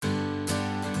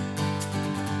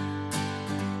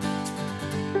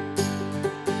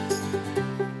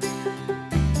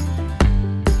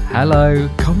Hello,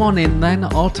 come on in then.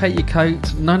 I'll take your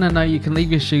coat. No, you can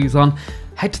leave your shoes on.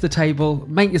 Head to the table,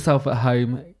 make yourself at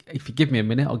home. If you give me a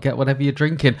minute, I'll get whatever you're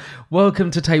drinking.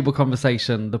 Welcome to Table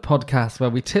Conversation, the podcast where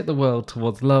we tip the world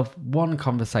towards love, one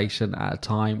conversation at a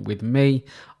time. With me,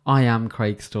 I am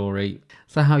Craig Story.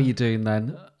 So how are you doing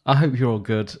then? I hope you're all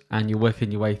good and you're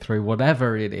working your way through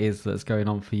whatever it is that's going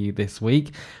on for you this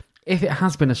week. If it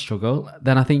has been a struggle,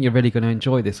 then I think you're really going to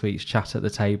enjoy this week's chat at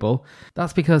the table.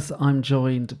 That's because I'm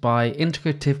joined by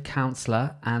integrative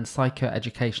counsellor and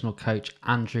psychoeducational coach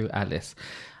Andrew Ellis.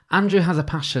 Andrew has a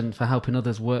passion for helping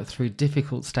others work through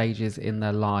difficult stages in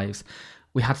their lives.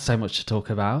 We had so much to talk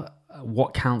about.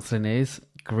 What counselling is,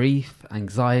 grief,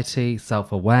 anxiety,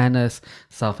 self-awareness,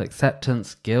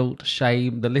 self-acceptance, guilt,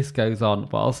 shame, the list goes on.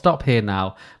 But I'll stop here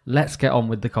now. Let's get on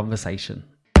with the conversation.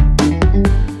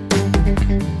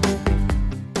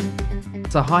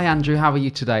 So hi Andrew, how are you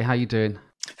today? How are you doing?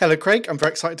 Hello Craig, I'm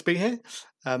very excited to be here.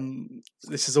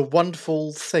 This is a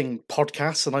wonderful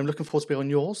podcast and I'm looking forward to be on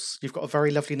yours. You've got a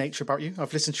very lovely nature about you.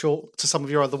 I've listened to some of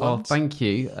your other ones. Oh, thank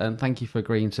you. And thank you for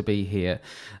agreeing to be here.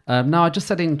 Now, I just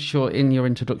said in your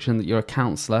introduction that you're a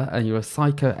counsellor and you're a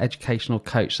psychoeducational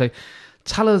coach. So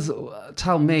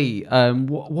tell me,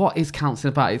 what is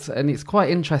counselling about? It's quite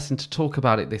interesting to talk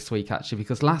about it this week, actually,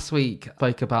 because last week I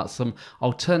spoke about some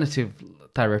alternative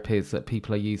therapies that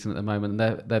people are using at the moment.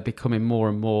 They're becoming more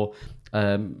and more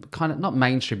kind of not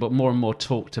mainstream, but more and more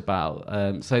talked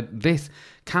about. So this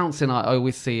counselling, I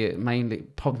always see it mainly,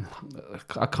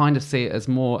 I kind of see it as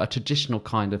more a traditional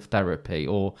kind of therapy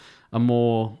or a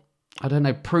more, I don't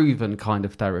know, proven kind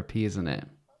of therapy, isn't it?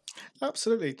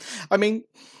 Absolutely. I mean,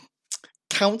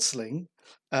 counselling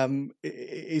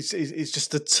is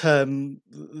just a term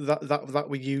that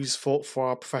we use for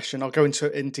our profession. I'll go into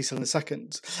it in detail in a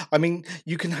second. I mean,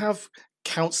 you can have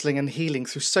counselling and healing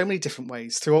through so many different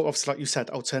ways, through obviously, like you said,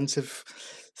 alternative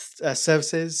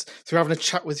services, through having a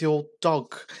chat with your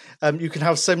dog. You can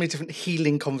have so many different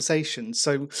healing conversations.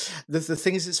 So the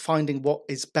thing is, it's finding what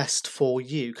is best for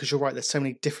you, because you're right, there's so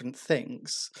many different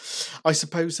things. I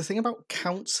suppose the thing about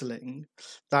counselling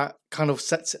that kind of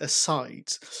sets it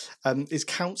aside is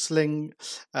counselling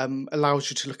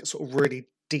allows you to look at sort of really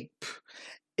deep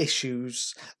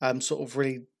issues, sort of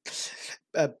really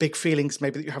big feelings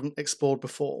maybe that you haven't explored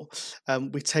before.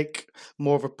 We take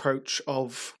more of an approach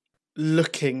of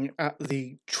looking at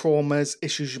the traumas,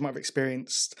 issues you might have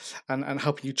experienced, and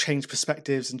helping you change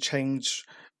perspectives and change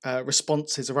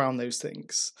responses around those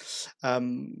things.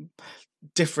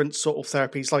 Different sort of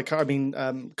therapies, like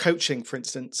coaching, for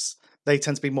instance, they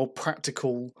tend to be more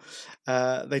practical.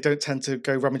 They don't tend to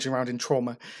go rummaging around in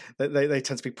trauma. They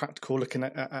tend to be practical, looking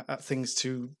at things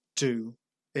to do,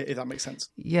 if that makes sense.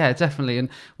 Yeah, definitely. And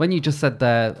when you just said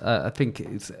there, I think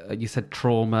you said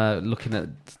trauma, looking at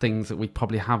things that we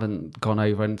probably haven't gone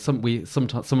over, and some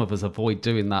of us avoid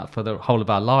doing that for the whole of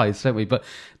our lives, don't we? But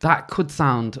that could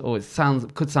sound a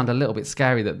little bit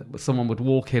scary that someone would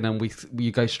walk in and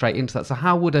you go straight into that. So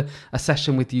how would a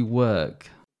session with you work?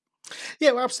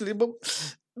 Yeah, well, absolutely. Well,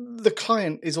 the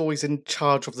client is always in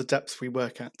charge of the depth we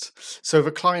work at. So if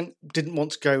a client didn't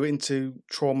want to go into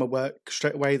trauma work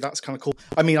straight away, that's kind of cool.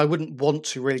 I mean, I wouldn't want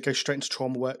to really go straight into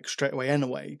trauma work straight away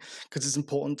anyway, because it's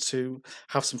important to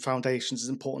have some foundations. It's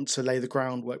important to lay the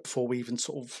groundwork before we even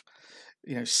sort of,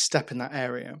 step in that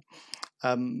area.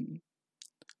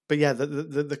 But yeah,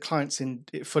 the client's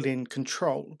fully in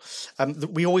control.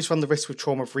 We always run the risk with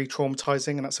trauma of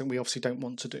re-traumatizing, and that's something we obviously don't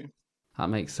want to do. That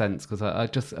makes sense, because I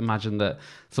just imagine that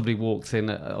somebody walks in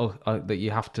that you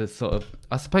have to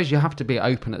I suppose you have to be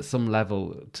open at some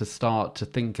level to start to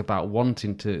think about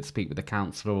wanting to speak with a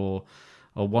counsellor or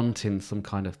wanting some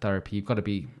kind of therapy. You've got to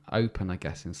be open, I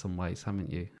guess, in some ways,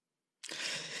 haven't you?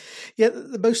 Yeah,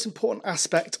 the most important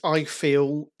aspect, I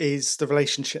feel, is the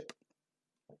relationship.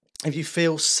 If you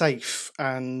feel safe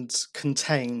and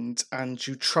contained and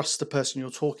you trust the person you're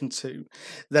talking to,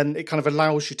 then it kind of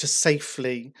allows you to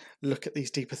safely look at these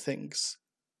deeper things.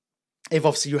 If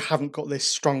obviously you haven't got this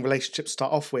strong relationship to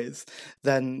start off with,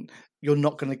 then you're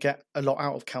not going to get a lot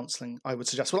out of counselling, I would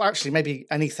suggest. Well, actually, maybe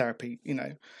any therapy,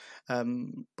 whether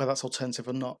that's alternative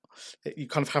or not. You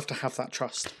kind of have to have that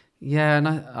trust. Yeah, and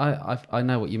I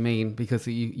know what you mean, because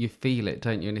you feel it,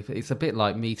 don't you? And if it's a bit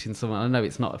like meeting someone, I know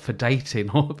it's not for dating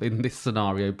or in this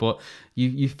scenario, but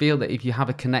you feel that if you have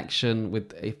a connection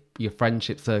with your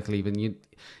friendship circle, even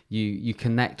you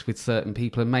connect with certain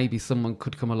people, and maybe someone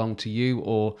could come along to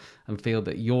you and feel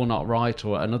that you're not right,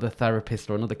 or another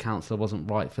therapist or another counsellor wasn't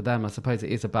right for them. I suppose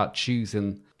it is about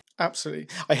choosing. Absolutely.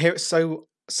 I hear it so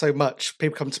much.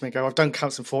 People come to me and go, I've done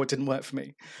counselling before, it didn't work for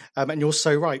me. And you're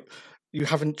so right. you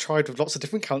haven't tried with lots of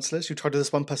different counsellors. You tried with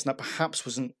this one person that perhaps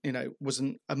wasn't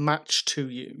a match to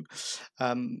you.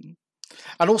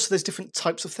 And also there's different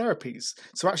types of therapies.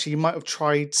 So actually you might have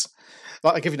tried,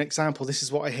 like, I'll give you an example. This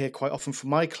is what I hear quite often from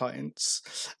my clients.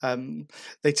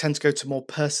 They tend to go to more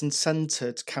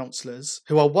person-centered counsellors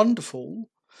who are wonderful,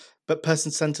 but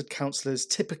person-centered counsellors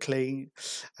typically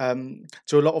do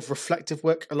a lot of reflective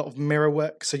work, a lot of mirror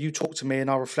work. So you talk to me and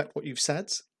I'll reflect what you've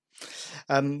said.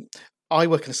 I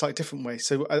work in a slightly different way.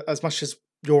 So as much as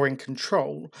you're in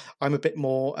control, I'm a bit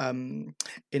more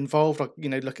involved. I,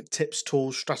 look at tips,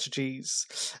 tools, strategies.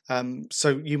 So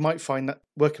you might find that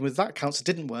working with that counsellor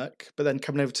didn't work, but then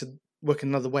coming over to work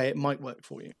another way, it might work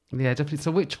for you. Yeah, definitely.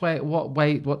 So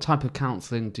what type of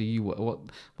counselling do you,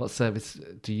 what service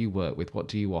do you work with? What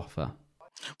do you offer?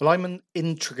 Well, I'm an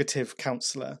integrative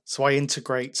counsellor, so I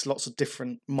integrate lots of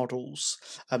different models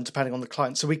depending on the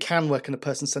client. So we can work in a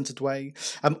person-centered way.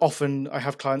 Often I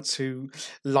have clients who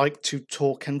like to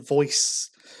talk and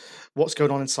voice what's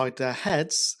going on inside their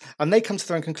heads, and they come to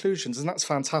their own conclusions, and that's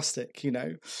fantastic.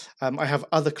 I have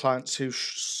other clients who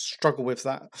struggle with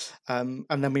that, and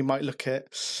then we might look at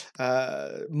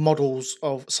models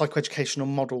of psychoeducational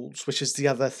models, which is the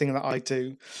other thing that I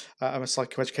do. I'm a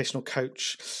psychoeducational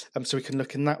coach, so we can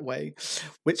look in that way,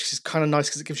 which is kind of nice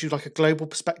because it gives you like a global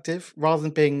perspective rather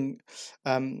than being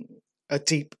a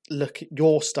deep look at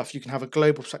your stuff. You can have a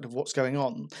global perspective of what's going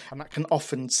on, and that can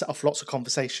often set off lots of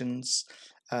conversations.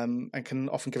 And can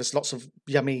often give us lots of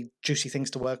yummy, juicy things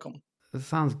to work on. It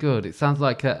sounds good. It sounds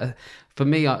like for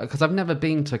me, because I've never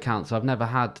been to a counsellor, I've never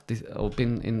had this or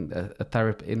been in a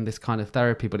therapy, in this kind of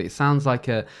therapy. But it sounds like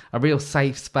a real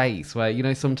safe space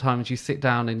where sometimes you sit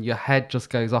down and your head just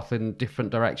goes off in different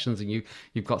directions, and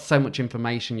you've got so much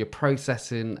information, you're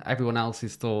processing everyone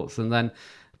else's thoughts, and then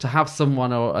to have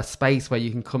someone or a space where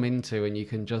you can come into and you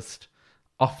can just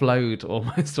offload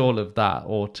almost all of that,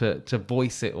 or to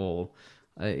voice it all.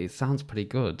 It sounds pretty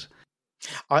good.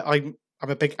 I'm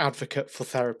a big advocate for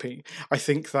therapy. I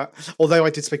think that, although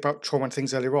I did speak about trauma and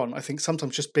things earlier on, I think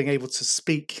sometimes just being able to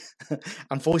speak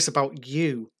and voice about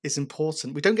you is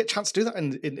important. We don't get a chance to do that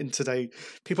in today.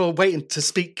 People are waiting to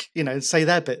speak, and say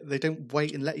their bit. They don't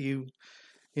wait and let you,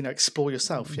 explore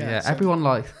yourself. Yeah, so.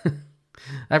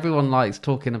 Everyone likes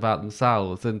talking about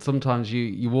themselves, and sometimes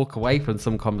you walk away from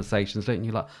some conversations, don't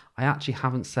you? Like, I actually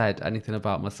haven't said anything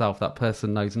about myself. That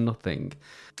person knows nothing.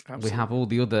 Absolutely. We have all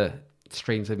the other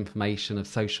streams of information of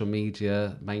social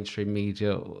media, mainstream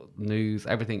media, news,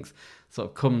 everything sort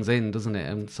of comes in, doesn't it?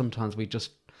 And sometimes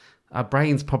our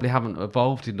brains probably haven't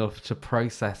evolved enough to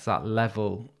process that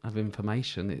level of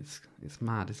information. It's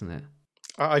mad, isn't it?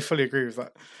 I fully agree with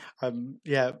that.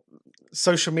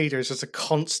 Social media is just a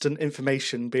constant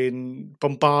information being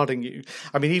bombarding you.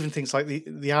 I mean, even things like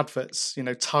the adverts,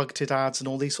 targeted ads and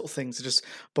all these sort of things are just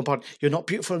bombarding. You're not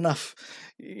beautiful enough.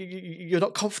 You're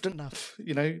not confident enough.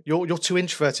 You're too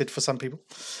introverted for some people.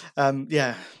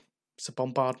 It's a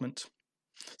bombardment.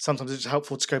 Sometimes it's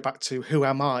helpful to go back to who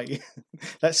am I?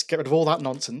 Let's get rid of all that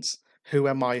nonsense. Who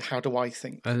am I? How do I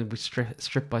think? And we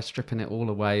strip by stripping it all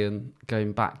away and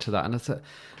going back to that. And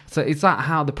so is that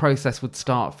how the process would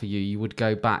start for you? You would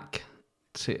go back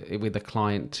with a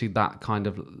client to that kind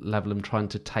of level and trying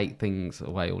to take things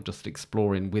away, or just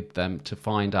exploring with them to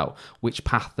find out which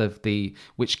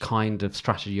kind of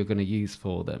strategy you're going to use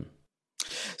for them?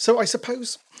 So I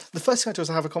suppose the first thing I do is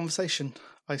I have a conversation.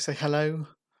 I say, hello.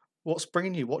 What's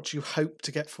bringing you? What do you hope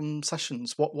to get from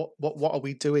sessions? What are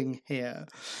we doing here?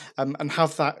 And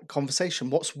have that conversation.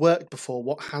 What's worked before?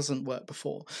 What hasn't worked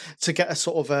before? To get a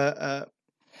sort of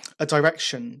a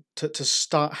direction to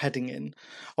start heading in.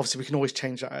 Obviously, we can always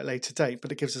change that at a later date,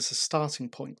 but it gives us a starting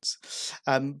point.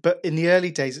 But in the early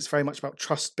days, it's very much about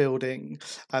trust building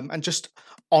and just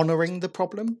honouring the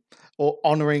problem or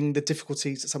honouring the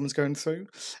difficulties that someone's going through.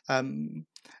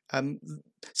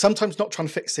 Sometimes not trying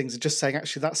to fix things and just saying,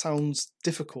 actually, that sounds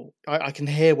difficult. I can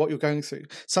hear what you're going through.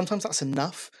 Sometimes that's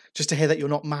enough, just to hear that you're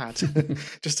not mad,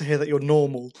 just to hear that you're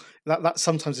normal. That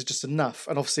sometimes is just enough.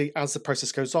 And obviously, as the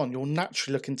process goes on, you'll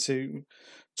naturally look into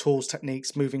tools,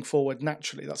 techniques moving forward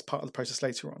naturally. That's part of the process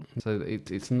later on. So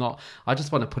it's not, I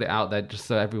just want to put it out there just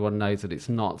so everyone knows that it's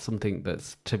not something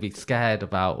that's to be scared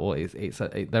about, or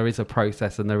there is a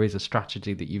process and there is a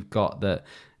strategy that you've got that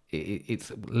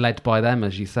it's led by them,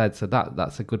 as you said. So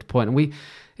that's a good point. And we,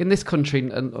 in this country,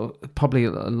 and probably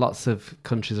lots of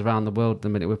countries around the world at the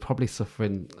minute, we're probably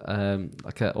suffering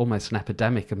like almost an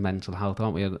epidemic of mental health,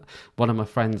 aren't we? One of my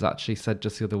friends actually said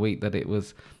just the other week that it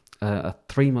was a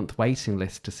 3-month waiting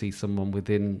list to see someone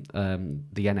within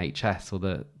the NHS or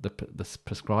the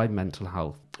prescribed mental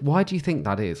health. Why do you think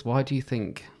that is? Why do you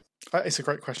think? It's a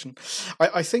great question.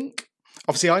 I think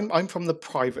Obviously, I'm from the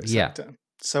private Yeah. sector,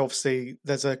 so obviously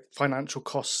there's a financial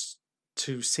cost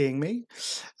to seeing me.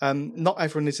 Not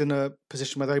everyone is in a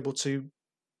position where they're able to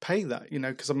pay that,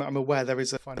 because I'm aware there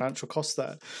is a financial cost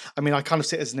there. I mean, I kind of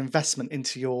see it as an investment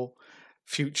into your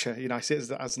future. I see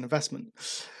it as an investment,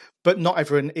 but not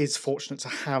everyone is fortunate to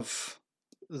have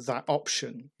that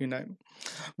option.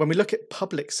 When we look at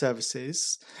public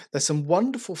services, there's some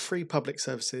wonderful free public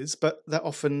services, but they're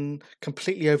often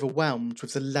completely overwhelmed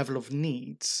with the level of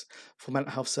needs for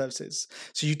mental health services.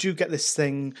 So you do get this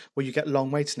thing where you get long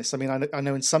waiting lists. I mean, I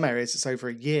know in some areas it's over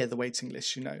a year, the waiting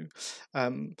list,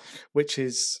 which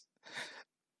is,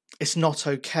 it's not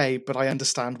okay, but I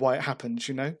understand why it happens,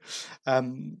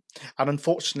 and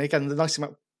unfortunately, again, the nice thing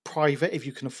about private, if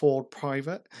you can afford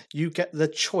private, you get the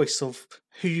choice of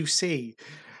who you see,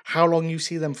 how long you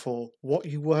see them for, what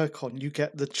you work on. You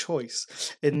get the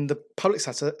choice. In the public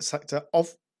sector,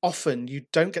 often you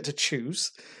don't get to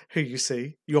choose who you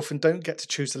see. You often don't get to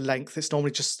choose the length. It's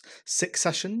normally just 6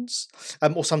 sessions,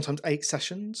 or sometimes 8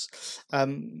 sessions,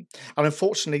 and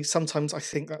unfortunately, sometimes I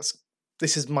think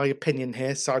this is my opinion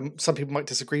here, so some people might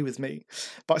disagree with me,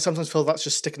 but I sometimes feel that's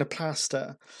just sticking a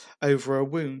plaster over a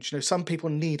wound. Some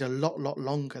people need a lot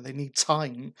longer. They need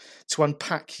time to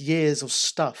unpack years of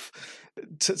stuff,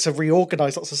 to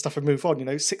reorganize lots of stuff and move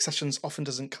on. 6 sessions often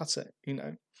doesn't cut it.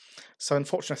 So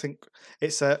unfortunately, I think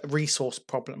it's a resource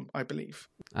problem, I believe.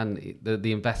 And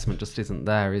the investment just isn't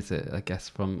there, is it? I guess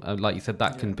from, like you said,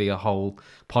 that can be a whole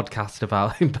podcast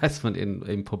about investment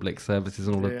in public services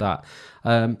and all of that.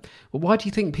 Why do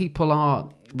you think people are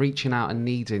reaching out and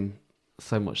needing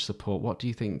so much support? What do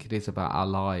you think it is about our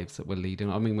lives that we're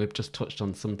leading? I mean, we've just touched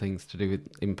on some things to do with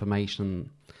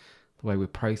information, the way we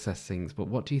process things, but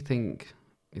what do you think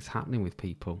is happening with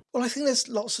people? Well, I think there's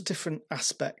lots of different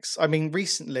aspects. I mean,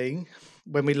 recently,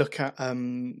 when we look at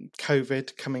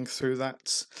COVID coming through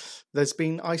that, there's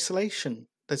been isolation.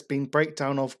 There's been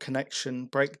breakdown of connection,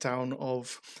 breakdown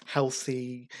of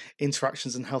healthy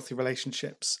interactions and healthy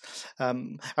relationships.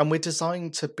 And we're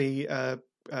designed to be a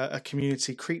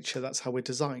community creature. That's how we're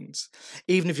designed.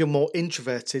 Even if you're more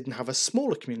introverted and have a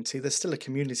smaller community, there's still a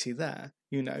community there.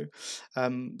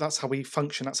 That's how we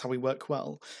function. That's how we work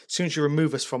well. As soon as you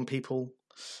remove us from people,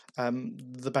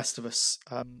 the best of us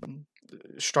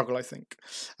struggle, I think.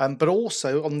 But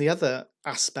also on the other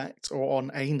aspect, or on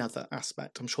another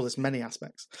aspect, I'm sure there's many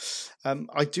aspects,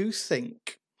 I do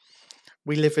think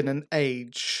we live in an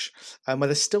age where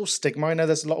there's still stigma. I know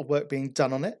there's a lot of work being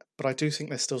done on it, but I do think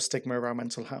there's still stigma around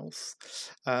mental health.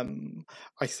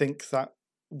 I think that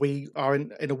we are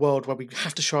in a world where we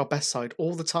have to show our best side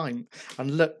all the time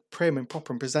and look prim and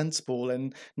proper and presentable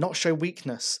and not show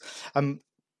weakness.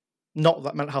 Not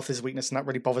that mental health is a weakness, and that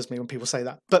really bothers me when people say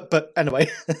that. But anyway,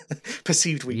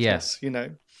 perceived weakness,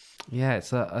 Yeah,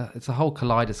 it's a whole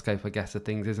kaleidoscope, I guess, of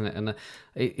things, isn't it? And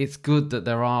it's good that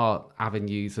there are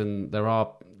avenues, and there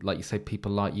are, like you say,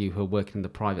 people like you who are working in the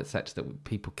private sector that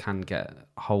people can get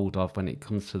hold of when it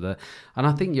comes to the. And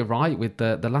I think you're right with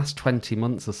the last 20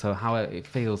 months or so, how it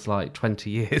feels like 20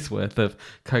 years worth of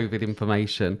COVID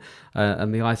information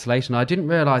and the isolation. I didn't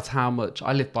realise how much.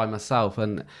 I live by myself,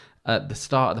 and at the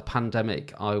start of the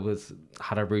pandemic, I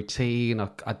had a routine. I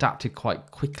adapted quite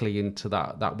quickly into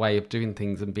that way of doing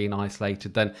things and being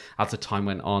isolated. Then, as the time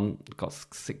went on, got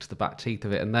sick to the back teeth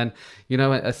of it. And then,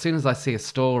 as soon as I see a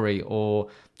story or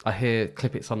I hear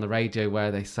clippets on the radio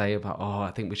where they say about, I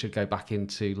think we should go back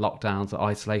into lockdowns or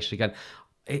isolation again,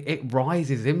 it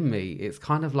rises in me. It's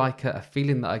kind of like a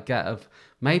feeling that I get of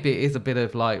maybe it is a bit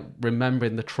of like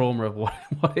remembering the trauma of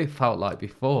what it felt like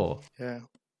before. Yeah.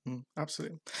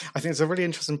 Absolutely. I think it's a really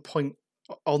interesting point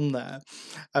on there.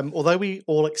 Although we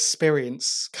all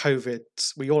experience COVID,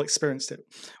 we all experienced it.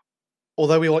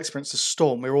 Although we all experienced a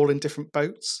storm, we're all in different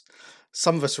boats.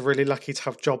 Some of us were really lucky to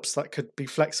have jobs that could be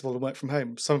flexible and work from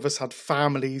home. Some of us had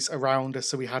families around us,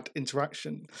 so we had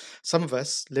interaction. Some of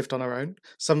us lived on our own.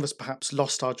 Some of us perhaps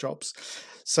lost our jobs.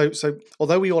 So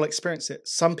although we all experienced it,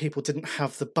 some people didn't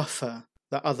have the buffer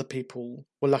that other people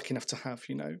were lucky enough to have,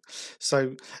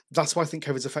 So that's why I think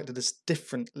COVID's affected us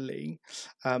differently.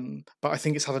 But I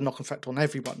think it's had a knock-on effect on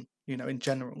everyone, in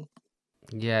general.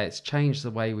 Yeah, it's changed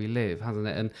the way we live, hasn't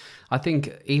it? And I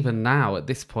think even now at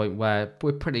this point where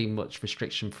we're pretty much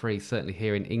restriction free, certainly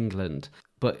here in England,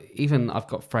 but even I've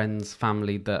got friends,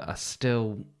 family that are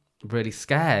still really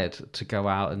scared to go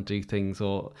out and do things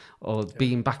or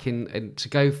being back in to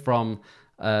go from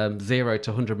 0 to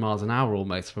 100 miles an hour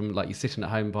almost, from like you're sitting at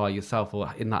home by yourself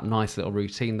or in that nice little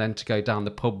routine, then to go down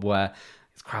the pub where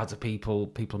it's crowds of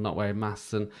people not wearing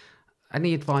masks. And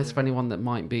any advice for anyone that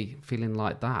might be feeling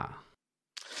like that?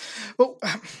 Well,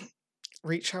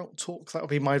 reach out, talk. That would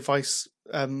be my advice.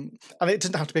 And it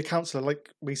doesn't have to be a counsellor, like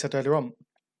we said earlier on.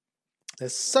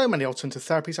 There's so many alternative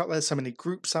therapies out there, so many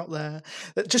groups out there.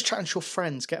 Just chatting to your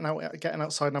friends, getting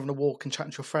outside and having a walk and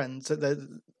chatting to your friends.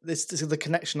 This is the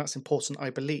connection that's important,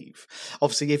 I believe.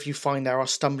 Obviously, if you find there are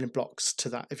stumbling blocks to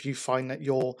that, if you find that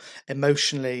you're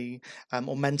emotionally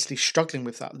or mentally struggling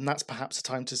with that, then that's perhaps a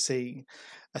time to see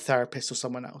a therapist or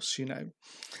someone else, you know.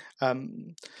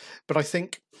 But I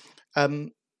think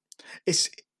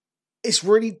it's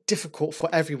really difficult for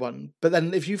everyone. But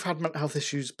then if you've had mental health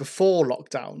issues before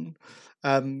lockdown,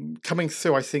 coming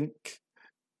through, I think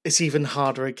it's even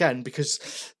harder again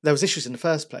because there was issues in the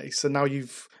first place, and now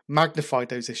you've magnified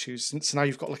those issues, and so now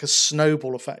you've got like a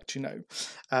snowball effect, you know.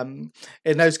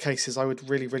 In those cases, I would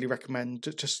really, really recommend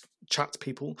just chat to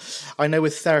people. I know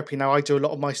with therapy now, I do a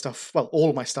lot of my stuff, well,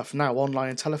 all of my stuff now, online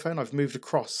and telephone. I've moved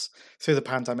across through the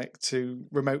pandemic to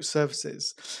remote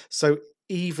services. So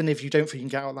even if you don't think you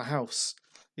can get out of the house,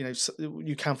 you know,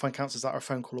 you can find counsellors that are a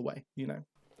phone call away, you know.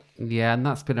 Yeah, and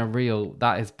that has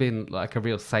been like a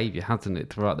real saviour, hasn't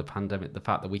it, throughout the pandemic, the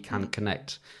fact that we can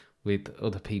connect with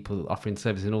other people offering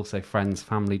services, and also friends,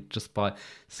 family, just by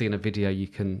seeing a video, you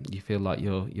feel like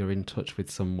you're in touch with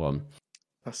someone.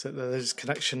 That's it. There's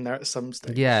connection there at some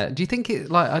stage. Yeah. Do you think it,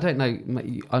 like, I don't know,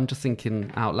 I'm just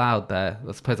thinking out loud there.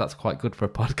 I suppose that's quite good for a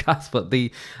podcast, but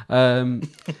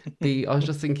I was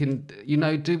just thinking, you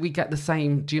know, do you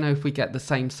know if we get the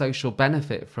same social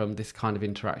benefit from this kind of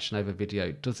interaction over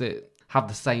video? Does it have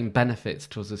the same benefits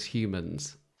to us as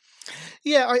humans?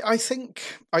 Yeah, I think,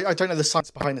 I don't know the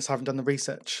science behind this, I haven't done the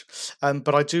research,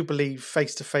 but I do believe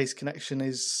face-to-face connection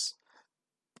is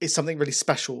something really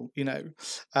special, you know.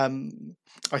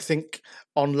 I think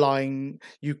online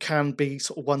you can be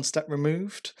sort of one step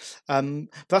removed.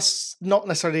 That's not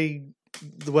necessarily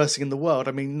the worst thing in the world.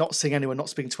 I mean, not seeing anyone, not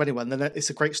speaking to anyone, then it's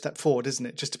a great step forward, isn't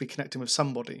it? Just to be connecting with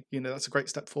somebody, you know, that's a great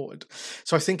step forward.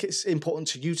 So I think it's important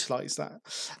to utilise that.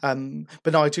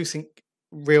 But no, I do think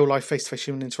real life face-to-face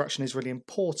human interaction is really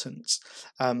important.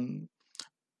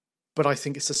 But I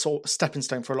think it's a sort of stepping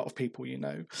stone for a lot of people, you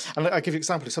know. And I give you an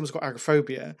example. If someone's got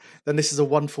agoraphobia, then this is a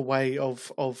wonderful way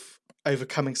of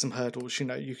overcoming some hurdles. You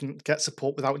know, you can get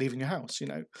support without leaving your house. You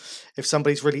know, if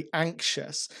somebody's really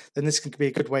anxious, then this can be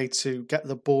a good way to get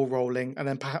the ball rolling, and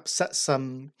then perhaps set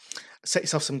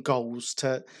yourself some goals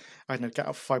to, I don't know, get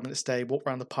up for 5 minutes a day, walk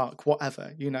around the park,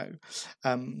 whatever. You know.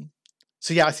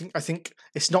 So yeah, I think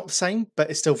it's not the same, but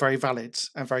it's still very valid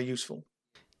and very useful.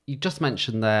 You just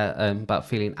mentioned there about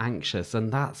feeling anxious,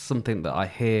 and that's something that I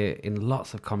hear in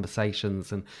lots of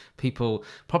conversations, and people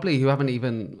probably who haven't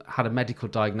even had a medical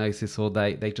diagnosis, or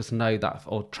they just know that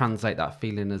or translate that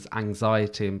feeling as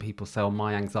anxiety, and people say, oh,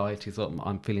 my anxiety is up,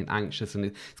 I'm feeling anxious, and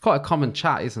it's quite a common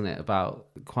chat, isn't it, about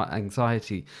quite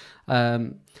anxiety.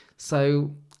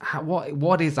 So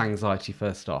what is anxiety,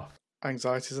 first off?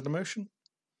 Anxiety is an emotion.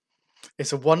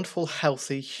 It's a wonderful,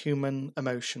 healthy human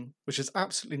emotion, which is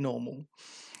absolutely normal.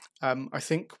 I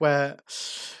think where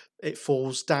it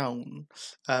falls down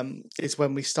is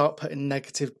when we start putting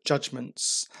negative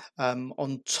judgments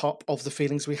on top of the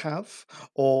feelings we have,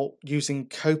 or using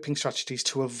coping strategies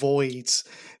to avoid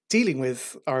dealing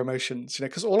with our emotions, you know,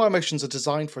 because all our emotions are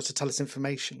designed for us to tell us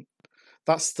information.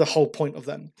 That's the whole point of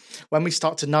them. When we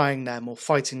start denying them or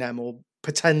fighting them or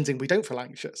pretending we don't feel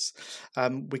anxious,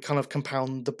 we kind of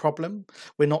compound the problem.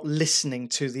 We're not listening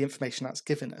to the information that's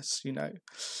given us, you know.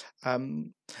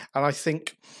 And I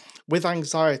think with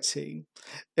anxiety,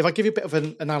 if I give you a bit of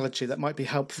an analogy that might be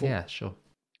helpful. Yeah, sure.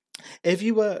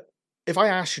 If I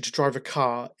asked you to drive a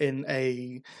car in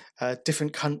a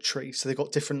different country, so they've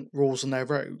got different rules on their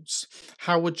roads,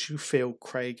 how would you feel,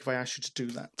 Craig, if I asked you to do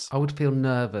that? I would feel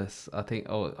nervous. I think,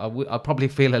 I'd probably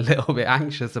feel a little bit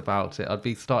anxious about it. I'd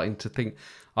be starting to think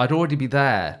I'd already be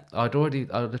there. I'd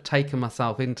have taken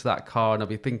myself into that car, and I'd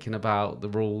be thinking about the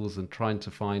rules and trying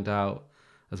to find out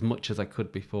as much as I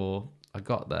could before I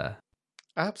got there.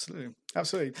 Absolutely.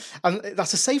 And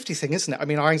that's a safety thing, isn't it? I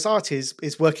mean, our anxiety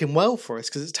is working well for us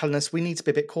because it's telling us we need to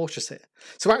be a bit cautious here.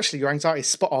 So actually, your anxiety is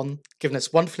spot on, giving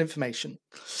us wonderful information.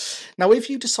 Now, if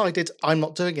you decided, I'm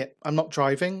not doing it, I'm not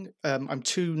driving, I'm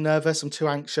too nervous, I'm too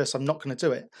anxious, I'm not going to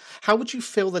do it, how would you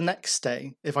feel the next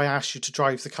day if I asked you to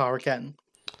drive the car again?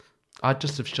 I'd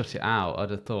just have shut it out. I'd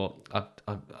have thought,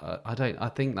 I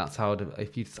think that's how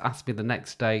if you'd asked me the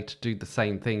next day to do the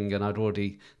same thing, and I'd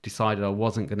already decided I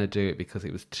wasn't going to do it because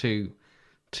it was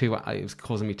it was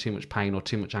causing me too much pain or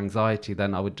too much anxiety,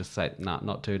 then I would just say, nah,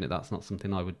 not doing it. That's not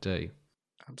something I would do.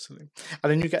 Absolutely.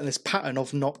 And then you get in this pattern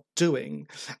of not doing,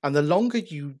 and the longer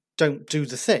you don't do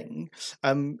the thing,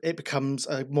 it becomes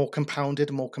a more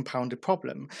compounded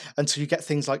problem until you get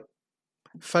things like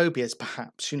phobias,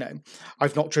 perhaps.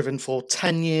 I've not driven for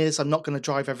 10 years, I'm not going to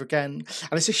drive ever again.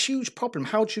 And it's a huge problem.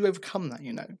 How do you overcome that?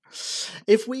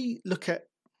 If we look at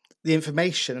the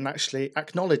information and actually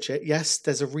acknowledge it, yes,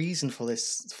 there's a reason for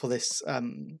this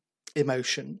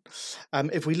emotion.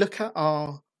 If we look at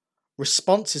our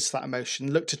responses to that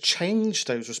emotion, look to change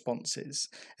those responses,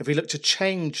 if we look to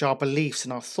change our beliefs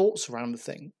and our thoughts around the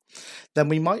thing, then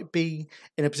we might be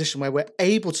in a position where we're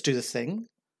able to do the thing.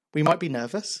 We might be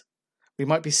nervous, we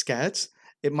might be scared,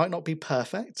 it might not be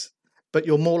perfect, but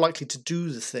you're more likely to do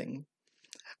the thing.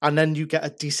 And then you get a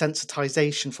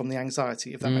desensitization from the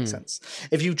anxiety, if that makes sense.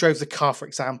 If you drove the car, for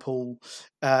example,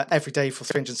 every day for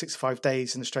 365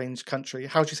 days in a strange country,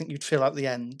 how do you think you'd feel at the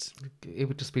end? It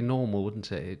would just be normal,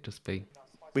 wouldn't it? It'd just be...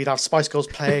 We'd have Spice Girls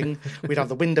playing, we'd have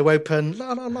the window open,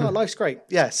 la, la, la, life's great.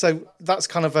 Yeah, so that's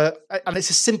kind of and it's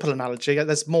a simple analogy,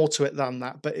 there's more to it than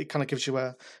that, but it kind of gives you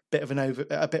a bit of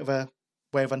a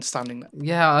way of understanding that.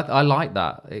 Yeah, I like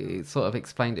that. It sort of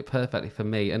explained it perfectly for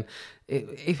me. And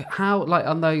how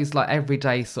on those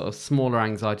everyday sort of smaller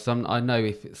anxieties, I know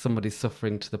if somebody's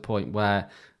suffering to the point where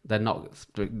they're not,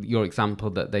 your example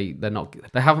that they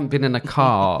haven't been in a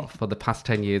car for the past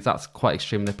 10 years, that's quite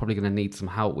extreme. They're probably going to need some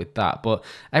help with that. But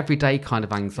everyday kind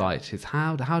of anxieties,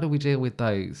 how do we deal with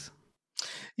those?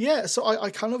 Yeah, so I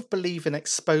kind of believe in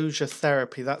exposure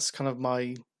therapy. That's kind of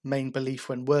my main belief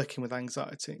when working with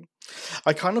anxiety.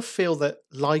 I kind of feel that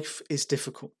life is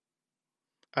difficult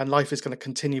and life is going to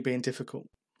continue being difficult.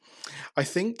 I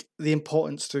think the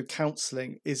importance through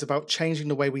counselling is about changing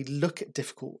the way we look at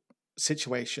difficult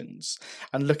situations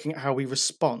and looking at how we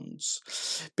respond.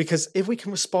 Because if we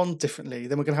can respond differently,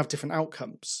 then we're going to have different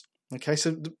outcomes. Okay,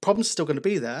 so the problem's still going to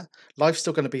be there. Life's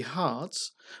still going to be hard.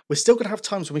 We're still going to have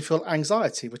times when we feel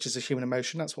anxiety, which is a human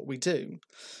emotion. That's what we do.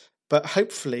 But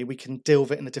hopefully we can deal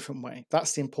with it in a different way.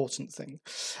 That's the important thing.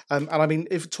 And I mean,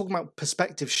 if we're talking about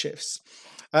perspective shifts,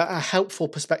 a helpful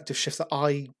perspective shift that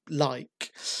I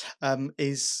like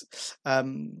is, I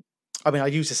mean, I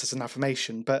use this as an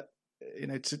affirmation, but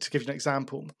to give you an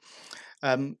example,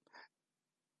 the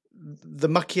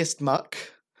muckiest muck,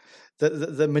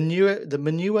 the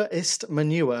manureist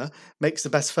manure makes the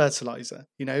best fertilizer.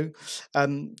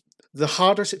 The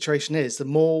harder a situation is, the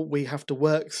more we have to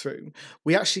work through.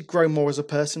 We actually grow more as a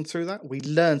person through that. We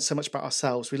learn so much about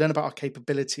ourselves. We learn about our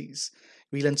capabilities.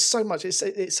 We learn so much.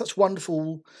 It's such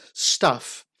wonderful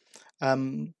stuff.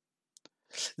 Often,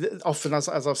 as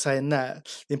I was saying there,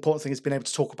 the important thing is being able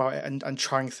to talk about it and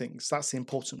trying things. That's the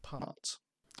important part.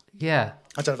 Yeah.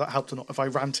 I don't know if that helped or not, if I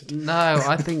ranted. No,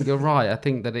 I think you're right. I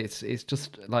think that it's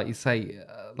just like you say,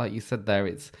 like you said there,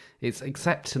 it's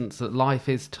acceptance that life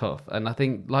is tough. And I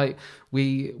think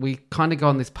we kind of go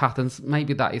on this path, and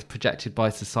maybe that is projected by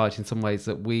society in some ways,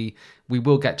 that we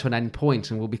will get to an end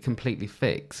point and we'll be completely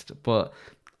fixed. But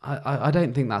I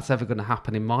don't think that's ever going to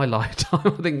happen in my lifetime.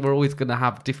 I think we're always going to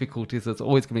have difficulties. There's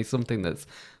always going to be something that's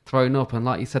thrown up. And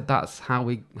like you said, that's how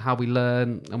we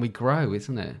learn and we grow,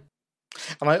 isn't it?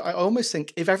 And I almost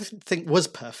think if everything was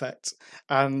perfect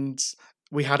and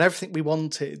we had everything we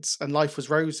wanted and life was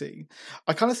rosy,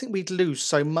 I kind of think we'd lose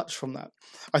so much from that.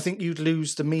 I think you'd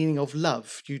lose the meaning of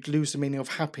love. You'd lose the meaning of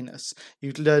happiness.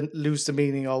 You'd lose the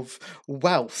meaning of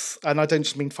wealth. And I don't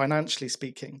just mean financially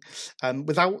speaking.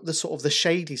 Without the sort of the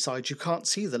shady side, you can't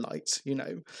see the light,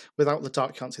 Without the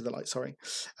dark, you can't see the light, sorry.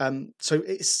 So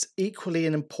it's equally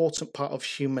an important part of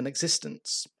human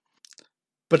existence.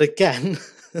 But again,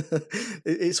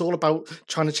 it's all about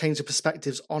trying to change the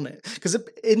perspectives on it. Because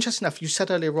interesting enough, you said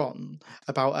earlier on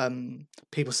about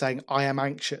people saying, I am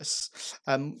anxious.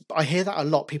 I hear that a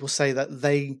lot. People say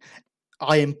that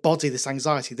I embody this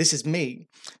anxiety. This is me.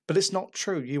 But it's not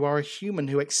true. You are a human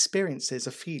who experiences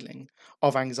a feeling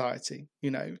of anxiety.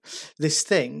 This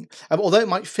thing, although it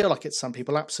might feel like it's some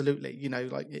people, absolutely,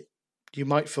 you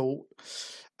might feel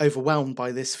overwhelmed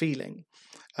by this feeling.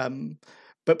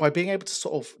 But by being able to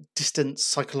sort of distance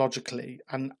psychologically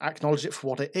and acknowledge it for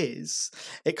what it is,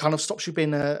 it kind of stops you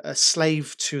being a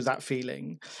slave to that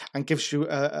feeling and gives you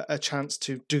a chance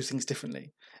to do things differently.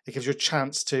 It gives you a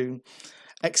chance to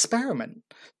experiment.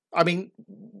 I mean,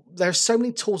 there are so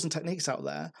many tools and techniques out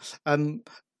there.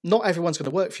 Not everyone's going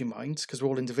to work for your mind because we're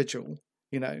all individual,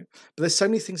 but there's so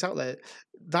many things out there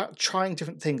that trying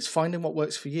different things, finding what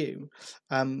works for you,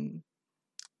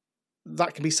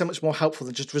 that can be so much more helpful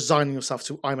than just resigning yourself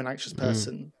to I'm an anxious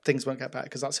person. Things won't get better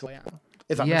because that's who I am.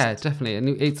 if that makes Yeah, sense. definitely.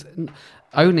 And it's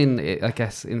owning it, I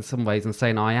guess, in some ways, and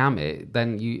saying I am it.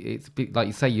 Then like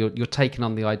you say, you're taking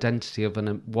on the identity of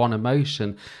one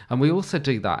emotion. And we also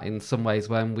do that in some ways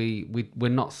when we're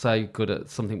not so good at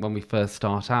something when we first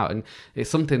start out. And it's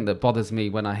something that bothers me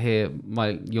when I hear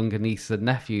my younger nieces and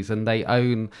nephews, and they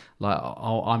own, like,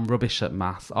 oh, I'm rubbish at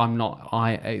maths, I'm not,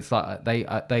 it's like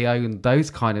they own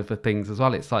those kind of things as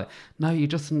well. It's like, no, you're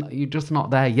just not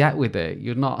there yet with it.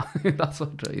 You're not. That's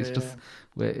what it's Yeah. just.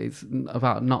 It's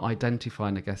about not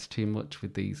identifying, I guess, too much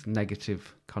with these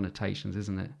negative connotations,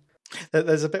 isn't it?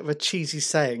 There's a bit of a cheesy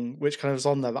saying which kind of is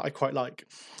on there that I quite like,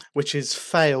 which is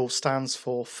fail stands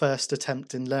for first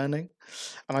attempt in learning.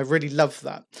 And I really love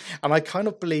that. And I kind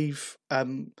of believe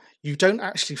you don't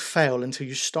actually fail until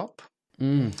you stop.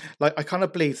 Like, I kind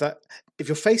of believe that if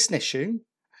you're facing an issue,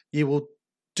 you will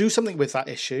do something with that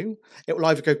issue. It will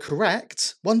either go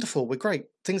correct, wonderful, we're great,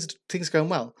 things are going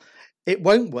well. It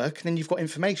won't work, and then you've got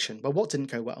information. Well, what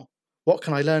didn't go well? What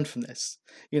can I learn from this?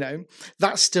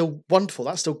 That's still wonderful.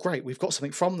 That's still great. We've got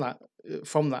something from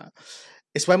that.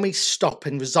 It's when we stop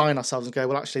and resign ourselves and go,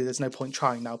 well, actually, there's no point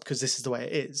trying now because this is the way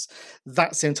it is.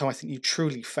 That's the only time I think you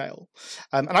truly fail.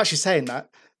 And actually saying that,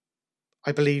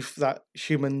 I believe that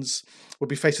humans will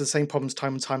be faced with the same problems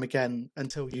time and time again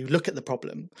until you look at the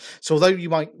problem. So although you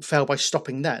might fail by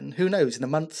stopping then, who knows, in a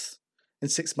month, in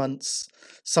 6 months,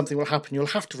 something will happen. You'll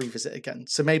have to revisit again.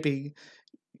 So maybe,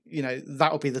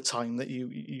 that'll be the time that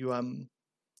you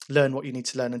learn what you need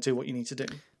to learn and do what you need to do.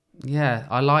 Yeah,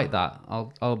 I like that.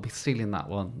 I'll be stealing that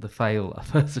one. The fail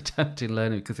first attempt in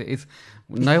learning, because it is,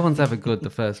 no one's ever good the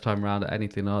first time around at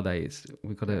anything, are they?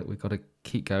 We've got to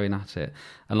keep going at it.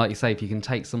 And like you say, if you can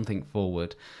take something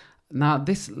forward. Now,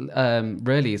 this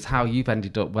really is how you've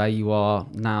ended up where you are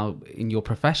now in your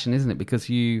profession, isn't it? Because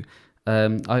you,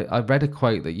 I read a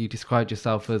quote that you described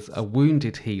yourself as a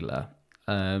wounded healer.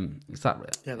 Is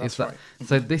that? Yeah, that's right.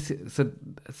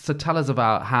 So tell us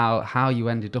about how you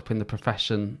ended up in the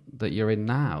profession that you're in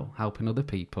now, helping other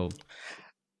people.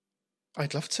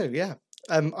 I'd love to. Yeah,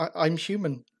 I'm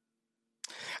human,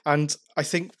 and I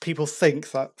think people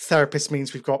think that therapist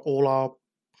means we've got all our.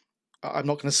 I'm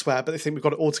not going to swear, but they think we've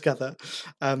got it all together.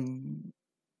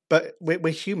 But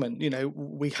we're human,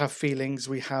 we have feelings,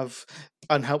 we have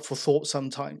unhelpful thoughts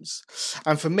sometimes.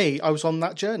 And for me, I was on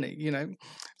that journey,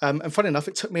 and funny enough,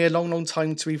 it took me a long, long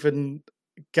time to even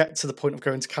get to the point of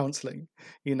going to counselling,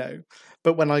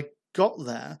 But when I got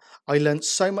there, I learned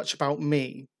so much about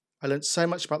me. I learned so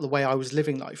much about the way I was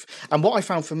living life. And what I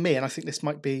found for me, and I think this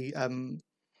might be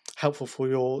helpful for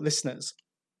your listeners,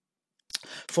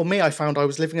 for me, I found I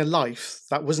was living a life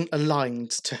that wasn't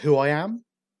aligned to who I am.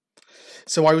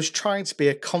 So I was trying to be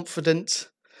a confident,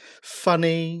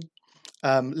 funny,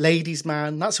 ladies'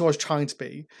 man. That's who I was trying to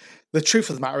be. The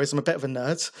truth of the matter is I'm a bit of a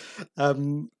nerd.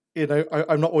 I'm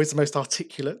not always the most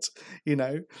articulate, and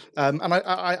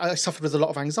I suffered with a lot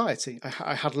of anxiety.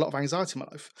 I had a lot of anxiety in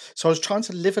my life. So I was trying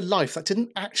to live a life that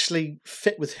didn't actually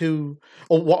fit with who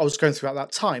or what I was going through at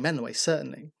that time anyway,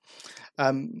 certainly.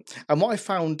 And what I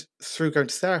found through going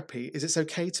to therapy is it's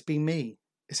okay to be me.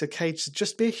 It's okay to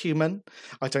just be a human.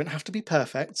 I don't have to be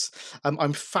perfect.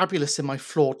 I'm fabulous in my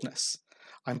flawedness.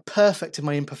 I'm perfect in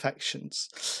my imperfections.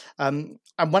 And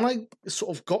when I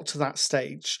sort of got to that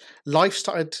stage, life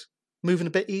started moving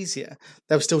a bit easier.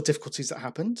 There were still difficulties that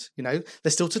happened,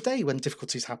 there's still today when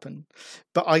difficulties happen.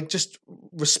 But I just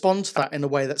respond to that in a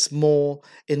way that's more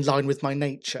in line with my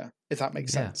nature, if that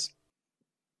makes sense.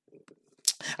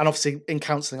 And obviously in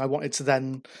counselling, I wanted to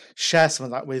then share some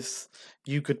of that with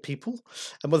you good people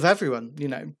and with everyone,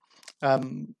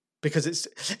 because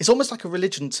it's almost like a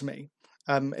religion to me,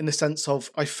 in the sense of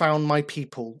I found my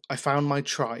people, I found my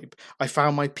tribe, I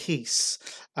found my peace,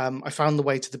 I found the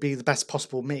way to be the best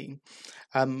possible me.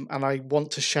 And I want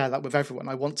to share that with everyone.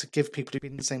 I want to give people who've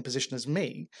been in the same position as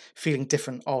me, feeling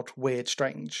different, odd, weird,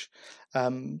 strange. I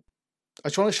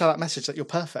just want to share that message that you're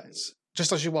perfect.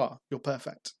 Just as you are, you're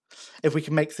perfect. If we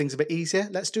can make things a bit easier,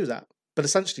 let's do that. But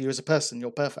essentially, you as a person,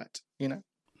 you're perfect,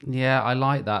 Yeah, I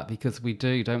like that, because we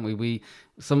do, don't we?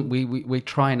 We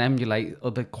try and emulate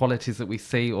other qualities that we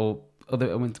see, or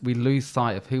we lose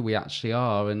sight of who we actually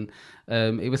are. And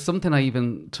it was something I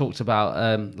even talked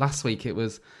about last week. It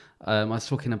was I was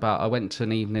talking about, I went to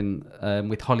an evening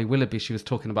with Holly Willoughby. She was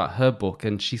talking about her book,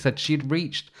 and she said she'd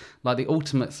reached like the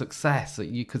ultimate success that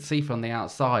you could see from the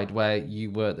outside, where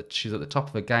she's at the top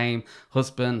of her game,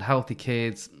 husband, healthy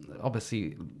kids,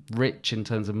 obviously rich in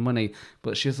terms of money.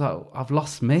 But she was like, I've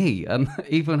lost me. And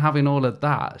even having all of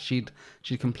that, she'd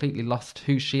completely lost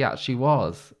who she actually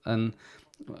was. And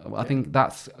I think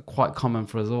that's quite common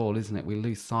for us all, isn't it? We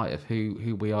lose sight of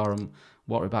who we are and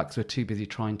what we're about because we're too busy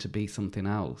trying to be something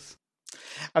else.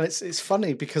 And it's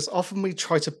funny because often we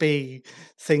try to be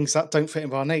things that don't fit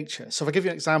into our nature. So if I give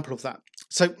you an example of that.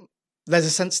 So there's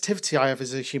a sensitivity I have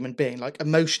as a human being. Like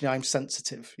emotionally, I'm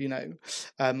sensitive.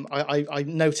 I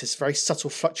notice very subtle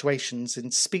fluctuations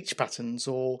in speech patterns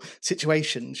or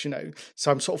situations.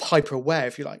 So I'm sort of hyper aware,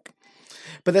 if you like.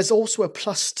 But there's also a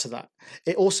plus to that.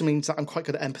 It also means that I'm quite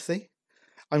good at empathy.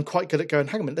 I'm quite good at going,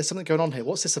 hang on a minute, there's something going on here.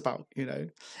 What's this about?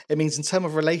 It means in terms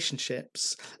of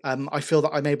relationships, I feel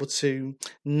that I'm able to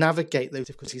navigate those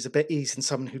difficulties a bit easier than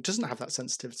someone who doesn't have that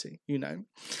sensitivity.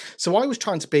 So I was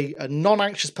trying to be a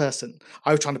non-anxious person.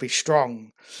 I was trying to be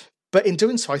strong. But in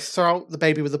doing so, I throw out the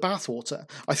baby with the bathwater.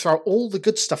 I throw out all the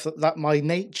good stuff that my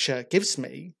nature gives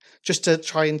me just to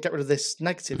try and get rid of this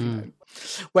negative,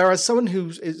 Whereas someone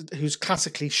who's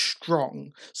classically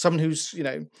strong, someone who's,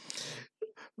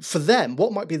 for them,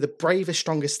 what might be the bravest,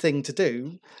 strongest thing to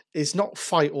do is not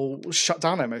fight or shut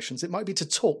down emotions. It might be to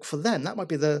talk. For them, that might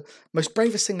be the most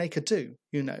bravest thing they could do,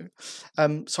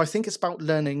 So I think it's about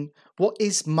learning, what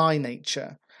is my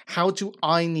nature? How do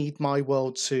I need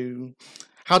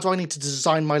to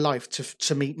design my life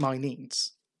to meet my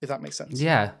needs, if that makes sense?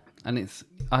 Yeah. And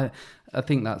I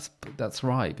think that's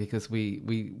right, because we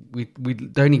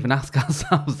don't even ask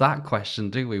ourselves that question,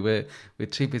 do we? We're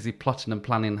too busy plotting and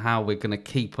planning how we're going to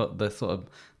keep up the sort of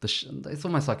it's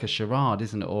almost like a charade,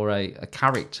 isn't it, or a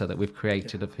character that we've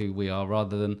created of who we are,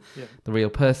 rather than the real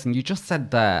person. You just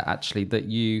said there actually that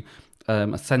you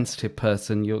a sensitive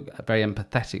person, you're a very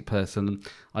empathetic person.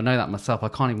 I know that myself. I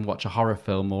can't even watch a horror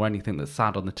film or anything that's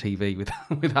sad on the TV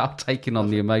without taking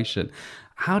on the emotion.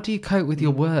 How do you cope with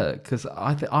your work? Because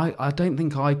I don't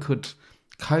think I could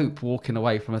cope walking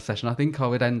away from a session. I think I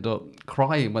would end up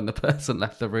crying when the person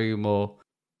left the room.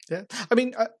 I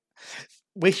mean,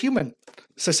 we're human,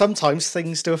 so sometimes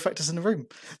things do affect us in the room.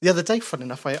 The other day, fun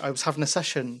enough, I was having a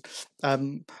session,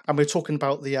 and we were talking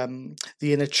about the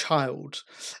inner child,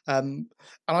 and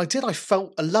I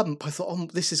felt a lump. I thought, oh,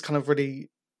 this is kind of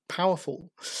really powerful.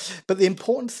 But the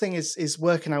important thing is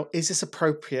working out, is this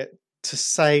appropriate to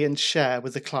say and share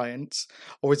with the client,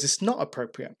 or is this not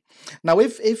appropriate? Now,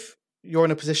 if you're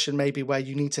in a position maybe where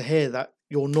you need to hear that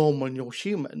you're normal and you're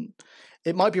human,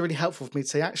 it might be really helpful for me to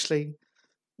say, actually,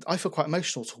 I feel quite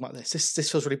emotional talking about this.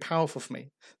 This feels really powerful for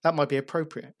me. That might be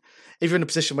appropriate. If you're in a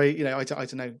position where, I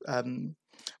don't know,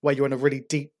 where you're in a really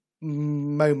deep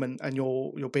moment and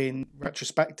you're being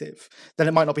retrospective, then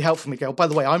it might not be helpful for me to go, by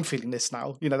the way, I'm feeling this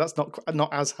now. That's not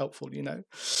as helpful,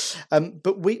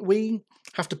 But we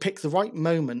have to pick the right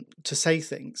moment to say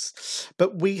things.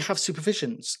 But we have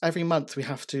supervisions. Every month we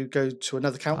have to go to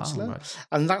another counsellor. Right.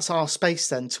 And that's our space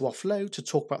then to offload, to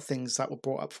talk about things that were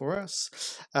brought up for us.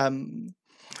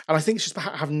 And I think it's just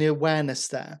about having the awareness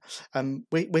there.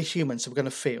 We're human, so we're going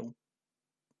to feel.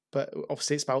 But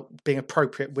obviously it's about being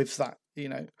appropriate with that,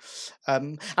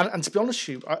 And to be honest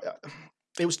with you,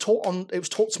 it was taught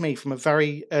to me from a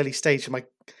very early stage of my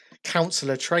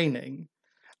counsellor training.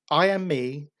 I am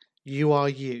me, you are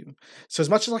you. So as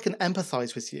much as I can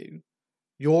empathise with you,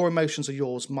 your emotions are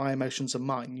yours, my emotions are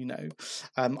mine,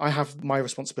 I have my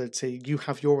responsibility, you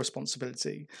have your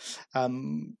responsibility.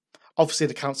 Obviously,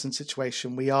 in a counselling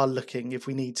situation, we are looking if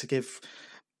we need to give,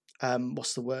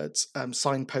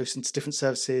 signposts into different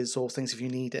services or things if you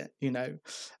need it,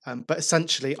 But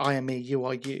essentially, I am me, you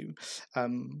are you.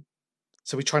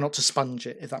 So we try not to sponge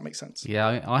it, if that makes sense.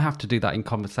 Yeah, I have to do that in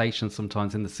conversations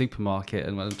sometimes in the supermarket,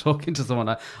 and when I'm talking to someone,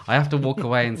 I have to walk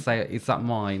away and say, is that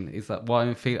mine? Is that what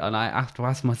I'm feeling? And I have to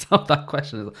ask myself that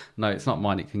question. No, it's not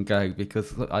mine, it can go,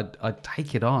 because I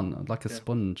take it on like a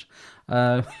sponge.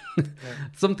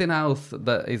 Something else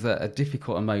that is a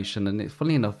difficult emotion, and it's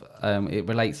funny enough, it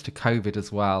relates to COVID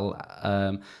as well,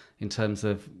 in terms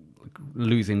of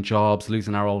losing jobs,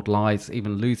 losing our old lives,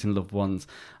 even losing loved ones.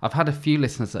 I've had a few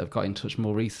listeners that have got in touch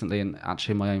more recently, and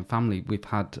actually in my own family, we've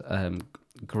had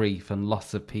grief and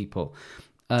loss of people.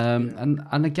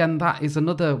 And again, that is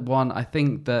another one. I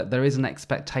think that there is an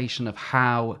expectation of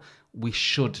how we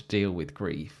should deal with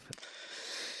grief.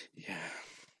 Yeah.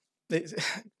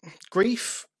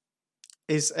 Grief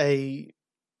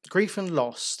and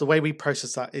loss, the way we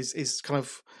process that is kind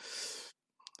of,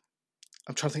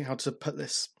 I'm trying to think how to put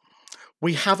this.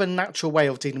 We have a natural way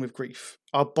of dealing with grief.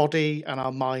 Our body and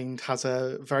our mind has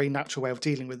a very natural way of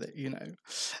dealing with it,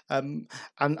 And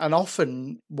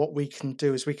often what we can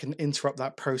do is we can interrupt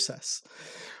that process,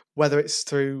 whether it's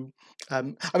through,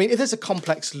 if there's a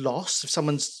complex loss, if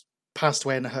someone's passed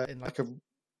away in like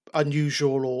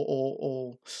unusual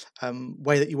or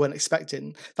way that you weren't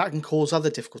expecting, that can cause other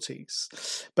difficulties.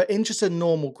 But in just a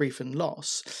normal grief and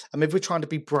loss, if we're trying to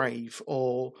be brave,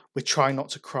 or we're trying not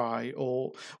to cry,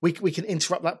 or we can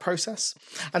interrupt that process.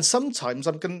 And sometimes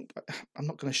I'm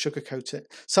not going to sugarcoat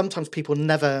it. Sometimes people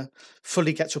never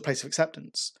fully get to a place of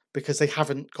acceptance because they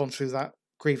haven't gone through that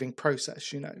grieving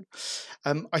process.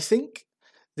 I think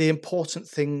the important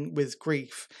thing with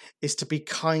grief is to be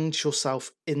kind to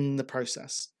yourself in the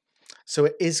process. So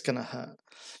it is going to hurt.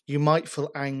 You might feel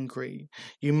angry.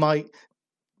 You might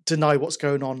deny what's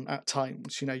going on at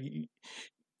times.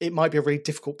 It might be a really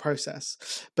difficult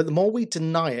process. But the more we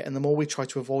deny it and the more we try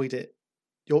to avoid it,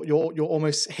 you're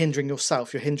almost hindering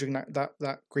yourself. You're hindering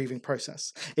that grieving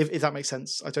process. If that makes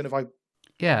sense. I don't know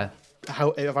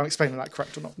if I'm explaining that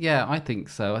correct or not. Yeah, I think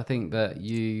so. I think that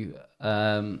you,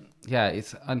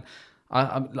 it's, and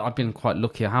I've been quite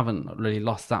lucky. I haven't really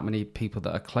lost that many people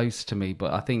that are close to me,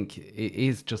 but I think it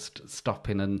is just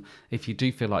stopping. And if you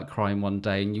do feel like crying one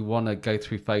day and you want to go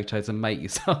through photos and make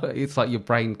yourself, it's like your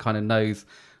brain kind of knows,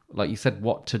 like you said,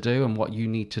 what to do and what you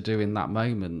need to do in that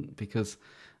moment. Because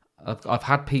I've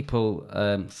had people,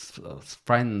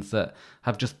 friends that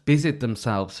have just busied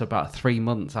themselves for about 3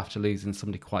 months after losing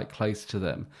somebody quite close to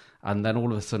them. And then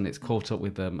all of a sudden it's caught up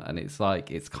with them, and it's like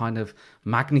it's kind of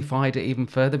magnified it even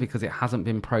further because it hasn't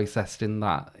been processed in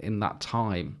that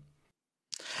time.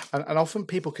 And often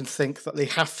people can think that they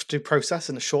have to process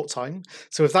in a short time.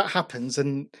 So if that happens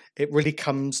and it really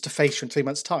comes to face you in 3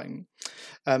 months' time,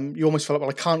 you almost feel like, well,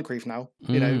 I can't grieve now.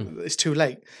 It's too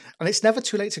late. And it's never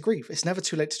too late to grieve. It's never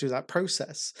too late to do that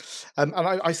process. And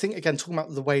I think, again, talking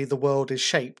about the way the world is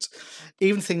shaped,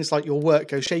 even things like your work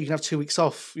goes, you can have 2 weeks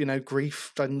off,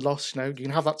 grief and loss, you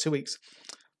can have that 2 weeks.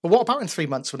 But what about in 3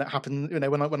 months when it happened, when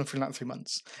I'm feeling that in 3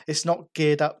 months? It's not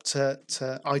geared up to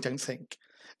I don't think,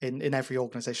 in every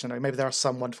organisation. I know maybe there are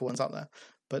some wonderful ones out there,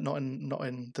 but not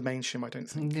in the mainstream, I don't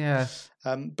think. Yeah.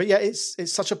 But yeah,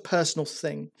 it's such a personal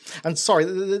thing. And sorry,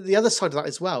 the other side of that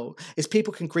as well is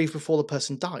people can grieve before the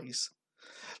person dies.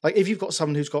 Like if you've got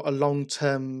someone who's got a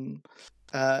long-term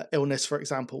illness, for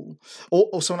example,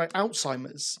 or someone like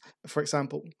Alzheimer's, for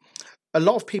example, a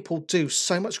lot of people do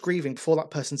so much grieving before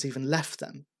that person's even left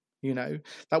them.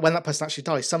 That when that person actually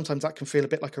dies, sometimes that can feel a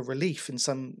bit like a relief in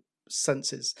some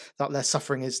senses, that their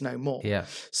suffering is no more. Yeah.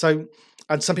 So,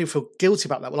 and some people feel guilty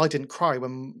about that. Well, I didn't cry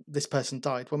when this person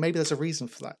died. Well, maybe there's a reason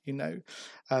for that,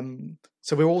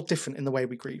 So we're all different in the way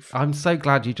we grieve. I'm so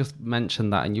glad you just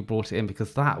mentioned that and you brought it in,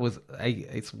 because that was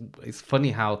it's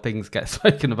funny how things get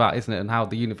spoken about, isn't it? And how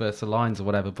the universe aligns or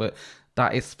whatever, but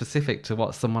that is specific to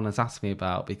what someone has asked me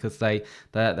about, because their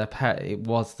it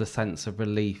was the sense of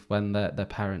relief when their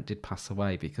parent did pass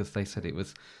away, because they said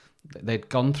they'd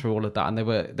gone through all of that and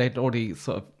they'd already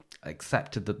sort of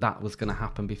accepted that was going to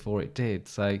happen before it did.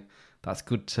 So that's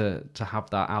good to have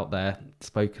that out there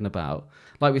spoken about.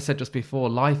 Like we said just before,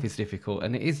 life is difficult,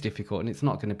 and it is difficult, and it's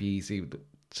not going to be easy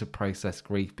to process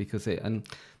grief, because and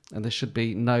there should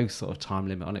be no sort of time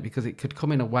limit on it, because it could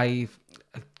come in a wave.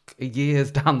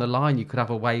 Years down the line, you could have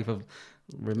a wave of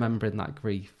remembering that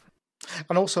grief.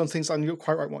 And also on things, and you're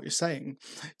quite right in what you're saying,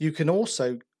 you can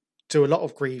also do a lot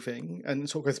of grieving and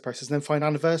sort of go through the process, and then find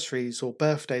anniversaries or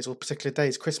birthdays or particular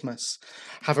days, Christmas,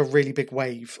 have a really big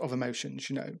wave of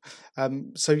emotions,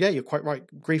 So yeah, you're quite right.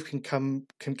 Grief can come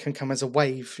as a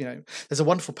wave. There's a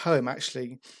wonderful poem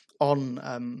actually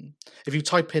on if you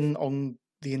type in on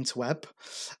the interweb,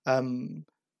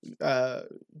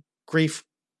 grief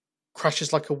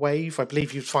crashes like a wave. I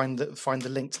believe you'd find the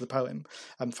link to the poem.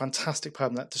 Fantastic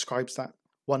poem that describes that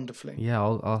wonderfully. Yeah,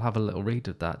 I'll have a little read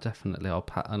of that, definitely. I'll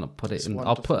put it in.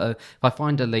 Wonderful. If I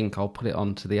find a link, I'll put it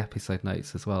onto the episode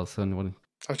notes as well. So anyone.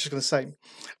 I was just going to say,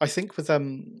 I think with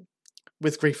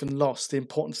grief and loss, the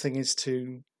important thing is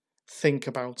to think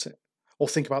about it, or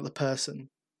think about the person,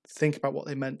 think about what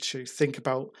they meant to you, think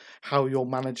about how you're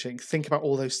managing, think about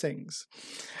all those things.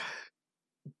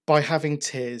 By having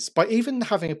tears, by even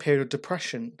having a period of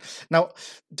depression. Now,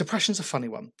 depression's a funny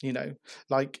one,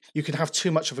 like you can have too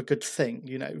much of a good thing,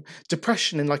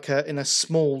 Depression in a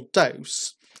small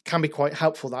dose can be quite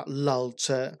helpful, that lull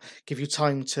to give you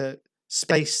time to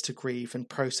space to grieve and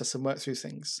process and work through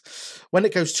things. When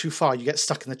it goes too far, you get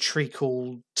stuck in the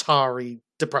treacle, tarry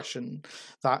depression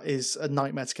that is a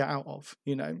nightmare to get out of,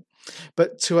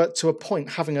 But to a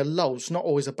point, having a lull is not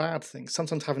always a bad thing.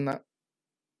 Sometimes having that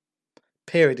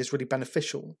period is really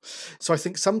beneficial. So I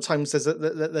think sometimes there's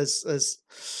an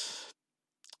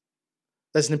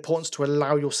importance to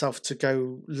allow yourself to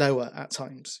go lower at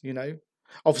times,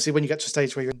 Obviously, when you get to a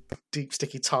stage where you're in deep,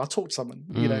 sticky tar, talk to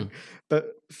someone, But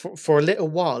for a little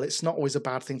while, it's not always a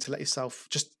bad thing to let yourself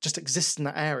just exist in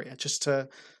that area, just to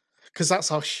because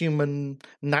that's our human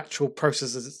natural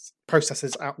processes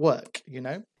at work,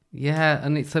 Yeah,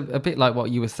 and it's a bit like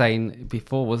what you were saying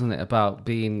before, wasn't it, about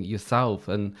being yourself?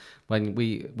 And when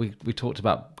we talked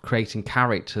about creating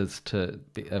characters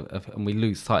and we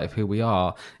lose sight of who we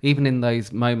are, even in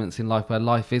those moments in life where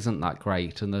life isn't that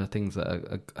great and there are things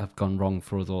that have gone wrong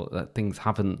for us, or that things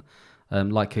haven't,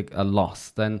 like a loss,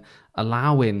 then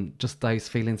allowing just those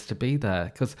feelings to be there,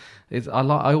 because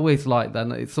I always like that.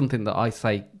 It's something that I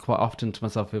say quite often to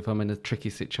myself if I'm in a tricky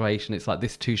situation. It's like,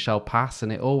 this too shall pass,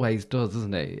 and it always does,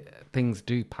 doesn't it? Things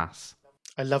do pass.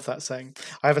 I love that saying.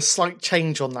 I have a slight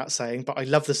change on that saying, but I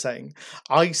love the saying.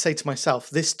 I say to myself,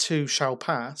 this too shall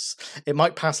pass. It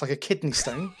might pass like a kidney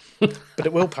stone, but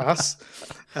it will pass.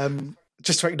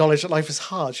 Just to acknowledge that life is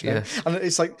hard, Yeah. And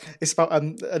it's about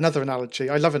another analogy.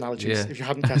 I love analogies. Yeah. If you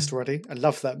hadn't guessed already, I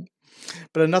love them.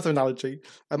 But another analogy,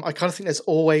 I kind of think there's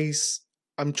always.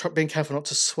 I'm being careful not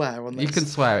to swear on this. You can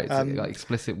swear. It's like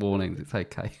explicit warnings. It's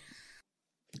okay.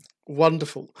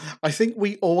 Wonderful. I think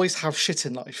we always have shit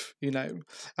in life,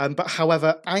 but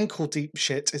however, ankle deep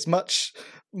shit is much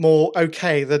more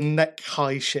okay than neck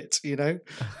high shit,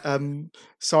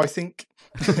 So I think,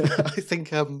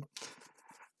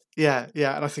 yeah,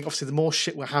 and I think obviously the more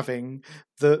shit we're having,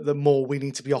 the more we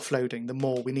need to be offloading, the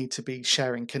more we need to be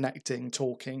sharing, connecting,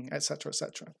 talking, etc.,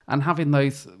 etc. And having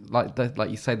those, like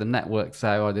you say, the networks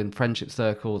there, or in friendship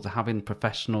circles, having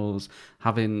professionals,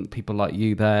 having people like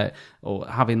you there, or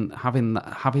having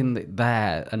it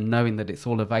there, and knowing that it's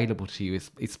all available to you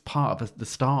is part of the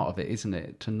start of it, isn't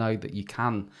it? To know that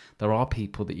there are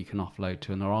people that you can offload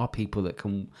to, and there are people that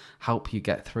can help you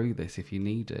get through this if you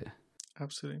need it.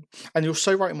 Absolutely. And you're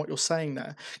so right in what you're saying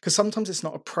there, because sometimes it's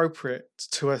not appropriate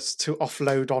to us to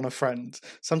offload on a friend.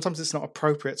 Sometimes it's not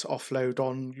appropriate to offload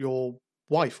on your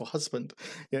wife or husband.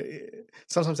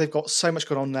 Sometimes they've got so much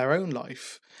going on in their own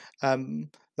life that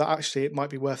actually it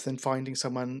might be worth then finding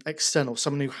someone external,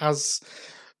 someone who has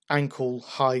ankle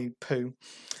high poo,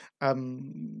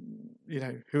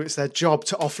 who it's their job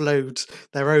to offload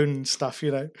their own stuff,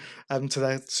 to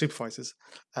their supervisors,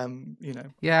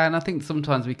 Yeah, and I think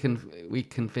sometimes we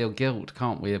can feel guilt,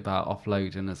 can't we, about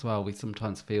offloading as well. We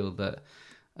sometimes feel that,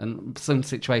 and some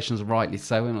situations rightly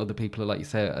so, and other people, like you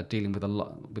say, are dealing with a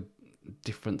lot with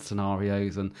different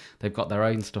scenarios, and they've got their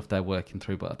own stuff they're working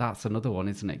through. But that's another one,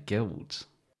 isn't it? Guilt.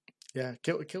 Yeah,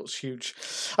 guilt's huge.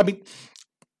 I mean,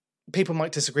 people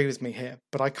might disagree with me here,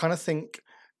 but I kind of think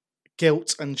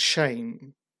guilt and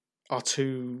shame are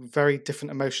two very different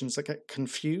emotions that get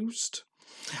confused.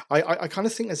 I kind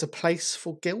of think there's a place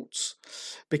for guilt,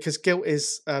 because guilt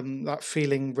is that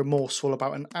feeling remorseful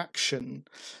about an action.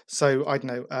 So I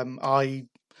don't know, I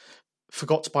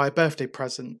forgot to buy a birthday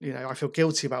present. I feel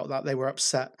guilty about that. They were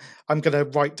upset. I'm going to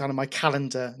write down in my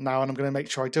calendar now, and I'm going to make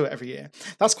sure I do it every year.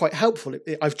 That's quite helpful.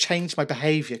 I've changed my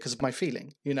behavior because of my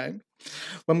feeling,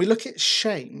 When we look at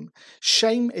shame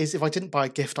is, if I didn't buy a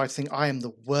gift, I'd think I am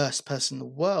the worst person in the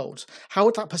world. How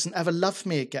would that person ever love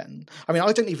me again? I mean,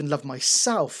 I don't even love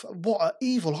myself. What an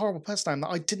evil, horrible person I am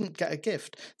that I didn't get a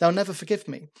gift. They'll never forgive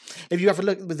me. If you ever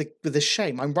look with the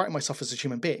shame, I'm writing myself as a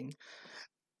human being.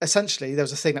 Essentially, there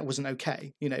was a thing that wasn't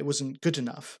okay. It wasn't good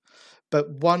enough. But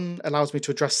one allows me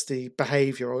to address the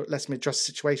behaviour, or lets me address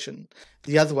the situation.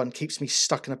 The other one keeps me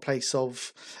stuck in a place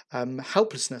of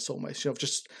helplessness, almost, of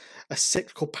just a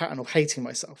cyclical pattern of hating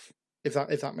myself. If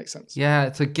that makes sense.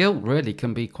 Yeah, so guilt really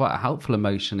can be quite a helpful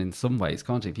emotion in some ways,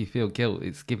 can't it? If you feel guilt,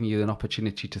 it's giving you an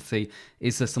opportunity to see,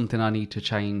 is there something I need to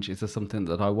change? Is there something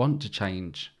that I want to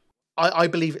change? I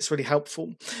believe it's really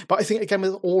helpful. But I think, again,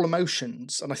 with all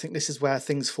emotions, and I think this is where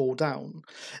things fall down,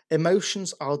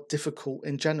 emotions are difficult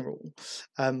in general.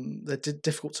 They're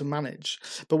difficult to manage.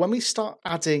 But when we start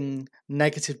adding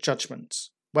negative judgments,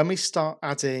 when we start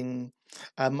adding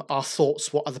our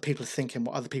thoughts, what other people are thinking,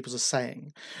 what other people are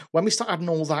saying, when we start adding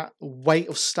all that weight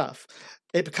of stuff,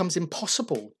 it becomes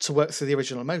impossible to work through the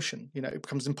original emotion. It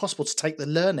becomes impossible to take the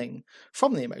learning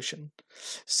from the emotion.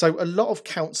 So a lot of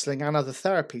counselling and other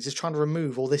therapies is trying to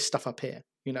remove all this stuff up here.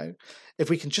 If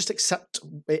we can just accept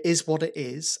it is what it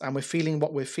is, and we're feeling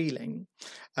what we're feeling,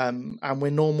 and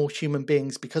we're normal human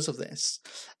beings because of this,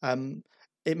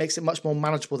 it makes it much more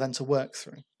manageable then to work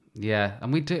through. Yeah,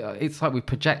 and we do. It's like we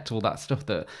project all that stuff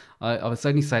that I was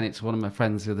only saying it to one of my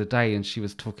friends the other day, and she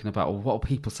was talking about, well, what will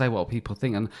people say, what will people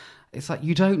think, and it's like,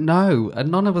 you don't know, and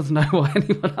none of us know what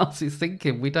anyone else is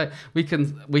thinking. We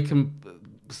can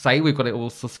say we've got it all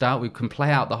sussed out, we can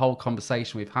play out the whole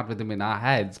conversation we've had with them in our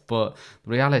heads, but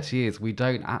the reality is we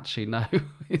don't actually know.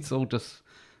 It's all just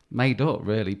made up,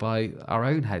 really, by our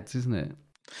own heads, isn't it?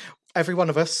 Every one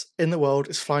of us in the world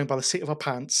is flying by the seat of our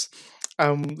pants.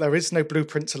 There is no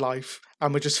blueprint to life,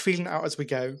 and we're just feeling it out as we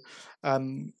go. I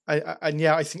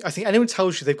think anyone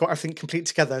tells you they've got everything complete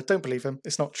together, don't believe them.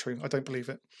 It's not true. I don't believe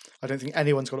it. I don't think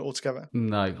anyone's got it all together.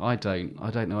 No, I don't.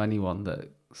 I don't know anyone that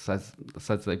says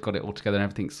they've got it all together and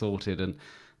everything's sorted, and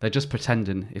they're just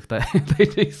pretending if they if they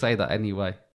do say that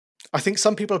anyway. I think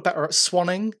some people are better at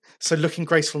swanning, so looking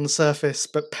graceful on the surface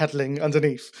but pedaling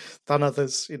underneath, than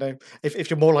others. If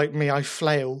you're more like me, I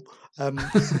flail.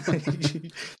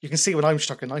 You can see when I'm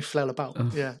struggling, I flail about.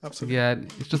 Yeah, absolutely. Yeah,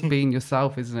 it's just being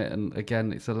yourself, isn't it? And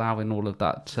again, it's allowing all of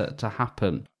that to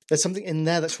happen. There's something in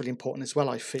there that's really important as well,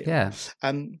 I feel. Yeah.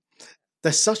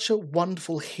 There's such a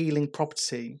wonderful healing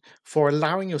property for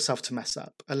allowing yourself to mess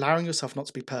up, allowing yourself not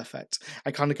to be perfect,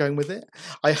 and kind of going with it.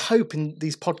 I hope in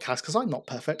these podcasts, because I'm not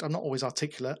perfect, I'm not always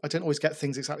articulate, I don't always get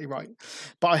things exactly right,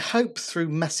 but I hope through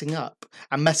messing up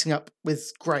and messing up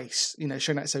with grace,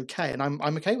 showing that it's okay, and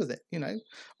I'm okay with it.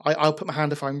 I'll put my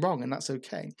hand if I'm wrong, and that's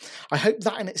okay. I hope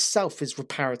that in itself is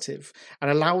reparative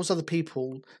and allows other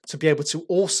people to be able to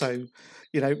also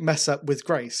mess up with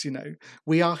grace.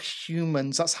 We are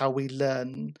humans. That's how we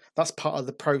learn. That's part of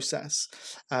the process.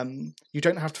 You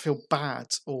don't have to feel bad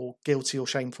or guilty or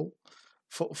shameful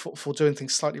for doing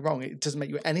things slightly wrong. It doesn't make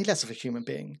you any less of a human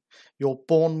being. You're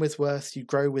born with worth. You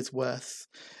grow with worth.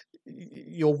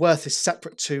 Your worth is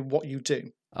separate to what you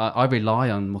do. I rely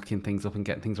on mucking things up and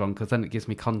getting things wrong because then it gives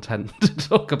me content to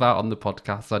talk about on the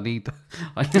podcast. I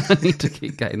need to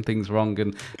keep getting things wrong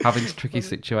and having tricky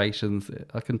situations.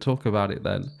 I can talk about it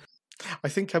then. I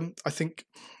think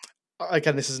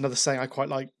again, this is another saying I quite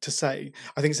like to say.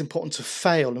 I think it's important to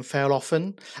fail and fail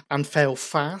often and fail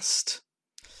fast,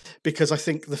 because I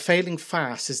think the failing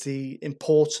fast is the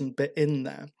important bit in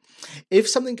there. If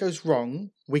something goes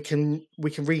wrong, we can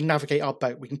re-navigate our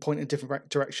boat. We can point in a different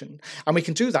direction, and we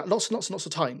can do that lots and lots and lots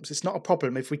of times. It's not a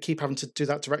problem if we keep having to do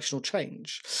that directional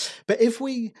change. But if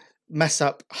we mess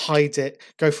up, hide it,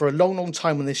 go for a long, long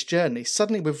time on this journey,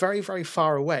 suddenly we're very, very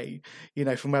far away,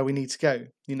 from where we need to go.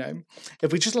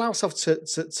 If we just allow ourselves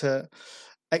to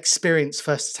experience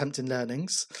first attempt in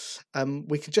learnings,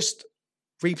 we can just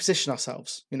reposition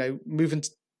ourselves. Move into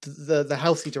the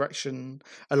healthy direction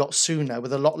a lot sooner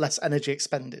with a lot less energy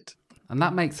expended. And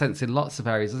that makes sense in lots of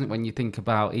areas, doesn't it? When you think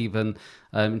about even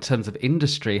in terms of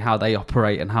industry, how they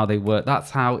operate and how they work,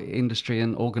 that's how industry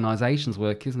and organisations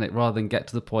work, isn't it? Rather than get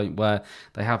to the point where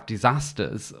they have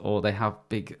disasters or they have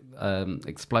big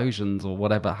explosions or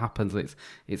whatever happens,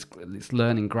 it's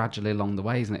learning gradually along the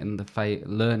way, isn't it? And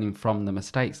learning from the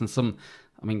mistakes.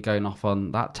 And going off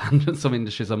on that tangent, some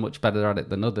industries are much better at it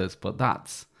than others, but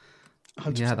that's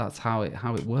 100%. Yeah, that's how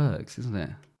it works, isn't it?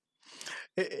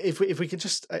 If we can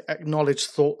just acknowledge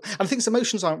thought, and I think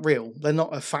emotions aren't real; they're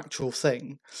not a factual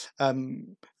thing.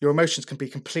 Your emotions can be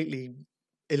completely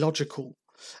illogical,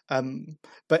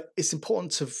 but it's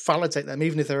important to validate them,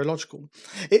 even if they're illogical.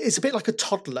 It's a bit like a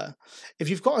toddler. If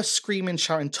you've got a screaming,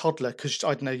 shouting toddler because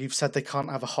I don't know, you've said they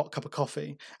can't have a hot cup of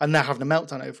coffee, and they're having a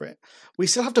meltdown over it, we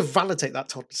still have to validate that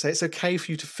toddler. Say it's okay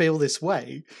for you to feel this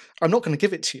way. I'm not going to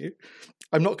give it to you.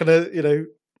 I'm not going to,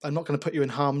 I'm not going to put you in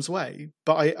harm's way,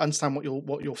 but I understand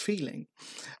what you're feeling.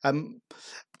 And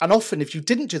often, if you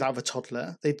didn't do that with a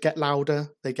toddler, they'd get louder,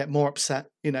 they'd get more upset.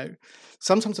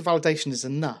 Sometimes the validation is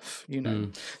enough.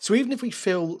 So even if we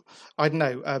feel, I don't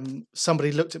know,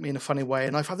 somebody looked at me in a funny way,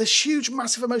 and I've had this huge,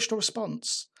 massive emotional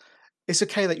response. It's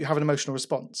okay that you have an emotional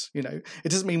response. It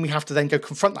doesn't mean we have to then go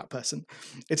confront that person.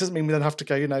 It doesn't mean we then have to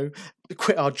go,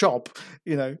 quit our job.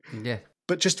 Yeah.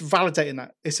 But just validating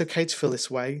that it's okay to feel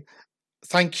this way.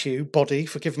 Thank you, body,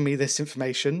 for giving me this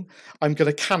information. I'm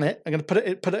going to can it. I'm going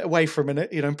to put it away for a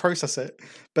minute, and process it.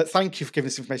 But thank you for giving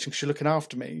this information because you're looking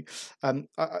after me.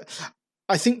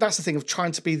 I think that's the thing of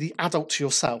trying to be the adult to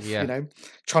yourself. Yeah.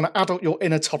 Trying to adult your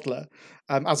inner toddler,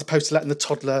 as opposed to letting the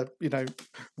toddler,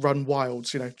 run wild.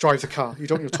 Drive the car. You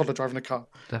don't want your toddler driving a car.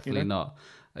 Definitely not.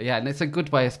 Yeah, and it's a good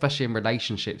way, especially in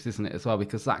relationships, isn't it, as well?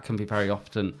 Because that can be very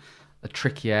often a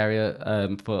tricky area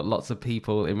for lots of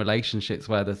people in relationships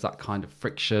where there's that kind of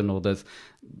friction or there's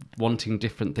wanting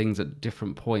different things at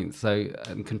different points. So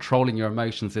controlling your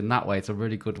emotions in that way, it's a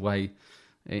really good way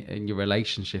in your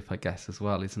relationship, I guess, as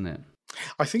well, isn't it?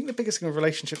 I think the biggest thing of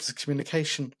relationships is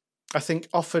communication. I think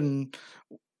often,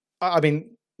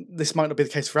 this might not be the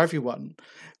case for everyone,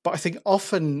 but I think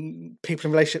often people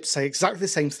in relationships say exactly the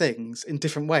same things in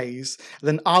different ways and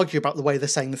then argue about the way they're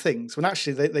saying the things, when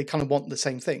actually they kind of want the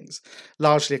same things.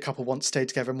 Largely a couple want to stay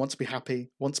together and want to be happy,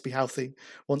 want to be healthy,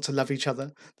 want to love each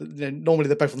other. Normally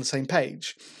they're both on the same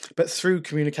page, but through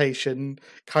communication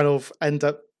kind of end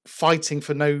up fighting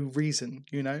for no reason,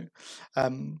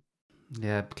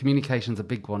 Yeah, communication's a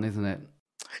big one, isn't it?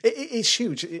 It's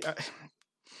huge.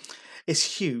 is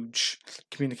huge.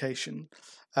 Communication.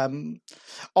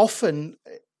 Often,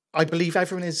 I believe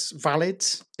everyone is valid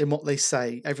in what they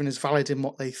say. Everyone is valid in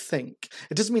what they think.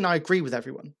 It doesn't mean I agree with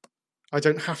everyone. I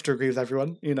don't have to agree with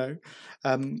everyone,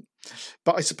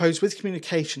 But I suppose with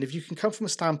communication, if you can come from a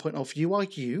standpoint of you are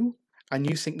you and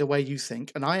you think the way you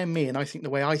think, and I am me and I think the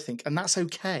way I think, and that's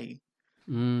okay.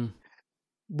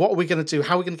 What are we going to do?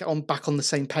 How are we going to get back on the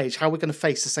same page? How are we going to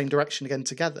face the same direction again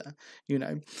together?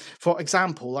 For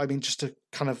example, just to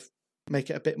kind of make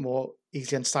it a bit more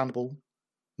easily understandable,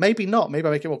 maybe not, maybe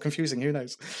I make it more confusing, who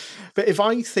knows? But if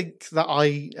I think that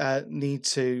I need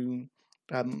to,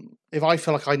 if I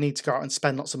feel like I need to go out and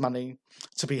spend lots of money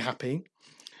to be happy,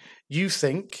 you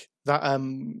think that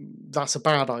that's a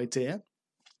bad idea.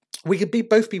 We could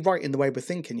both be right in the way we're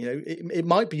thinking. It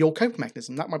might be your coping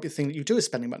mechanism. That might be the thing that you do is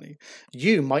spending money.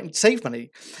 You might save money.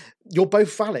 You're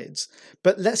both valid.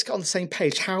 But let's get on the same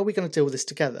page. How are we going to deal with this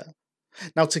together?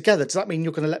 Now, together, does that mean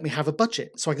you're going to let me have a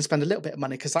budget so I can spend a little bit of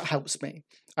money because that helps me?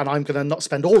 And I'm going to not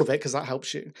spend all of it because that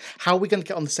helps you. How are we going to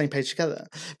get on the same page together?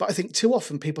 But I think too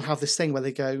often people have this thing where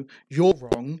they go, you're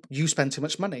wrong, you spend too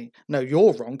much money. No,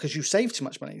 you're wrong because you save too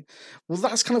much money. Well,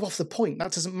 that's kind of off the point.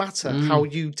 That doesn't matter how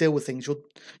you deal with things.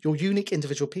 You're unique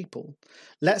individual people.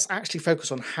 Let's actually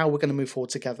focus on how we're going to move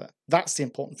forward together. That's the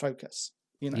important focus.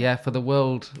 Yeah, for the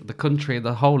world, the country,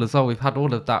 the whole as well. We've had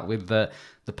all of that with the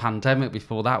pandemic.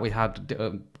 Before that, we had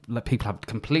people have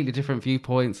completely different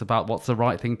viewpoints about what's the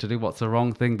right thing to do, what's the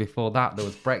wrong thing. Before that, there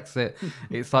was Brexit.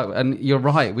 It's like, and you're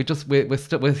right.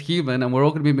 We're human, and we're all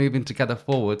going to be moving together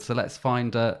forward. So let's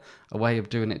find a way of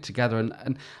doing it together.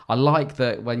 And I like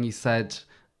that when you said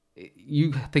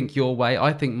you think your way,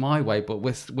 I think my way, but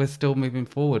we're still moving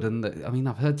forward. And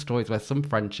I've heard stories where some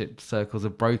friendship circles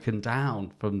have broken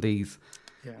down from these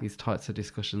types of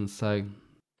discussions. So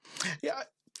yeah,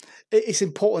 it's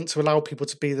important to allow people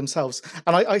to be themselves.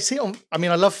 And I see it on, I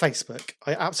love Facebook.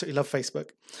 I absolutely love Facebook.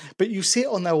 But you see it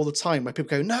on there all the time where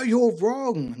people go, no, you're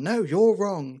wrong. No, you're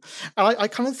wrong. And I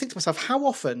kind of think to myself, how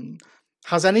often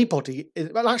has anybody,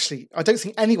 well, actually, I don't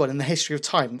think anyone in the history of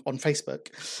time on Facebook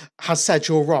has said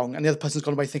you're wrong and the other person's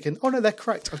gone away thinking, oh, no, they're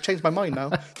correct. I've changed my mind now.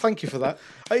 Thank you for that.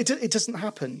 It doesn't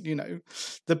happen,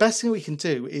 The best thing we can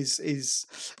do is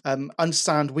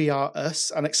understand we are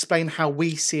us and explain how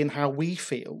we see and how we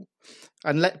feel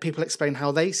and let people explain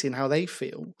how they see and how they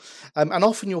feel. And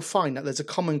often you'll find that there's a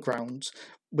common ground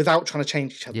without trying to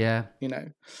change each other. Yeah.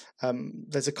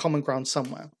 There's a common ground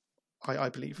somewhere. I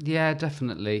believe. Yeah,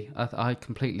 definitely. I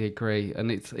completely agree,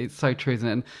 and it's so true, isn't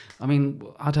it? And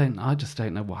I just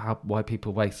don't know why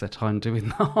people waste their time doing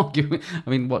that arguing.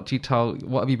 What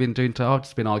have you been doing? I've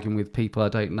just been arguing with people I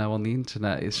don't know on the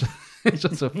internet. It's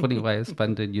just a funny way of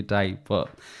spending your day,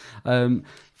 but.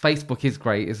 Facebook is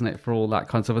great, isn't it, for all that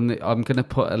kind of stuff? And I'm going to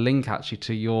put a link actually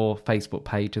to your Facebook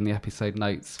page in the episode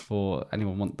notes for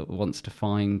anyone that wants to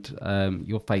find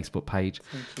your Facebook page.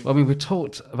 We've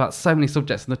talked about so many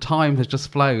subjects and the time has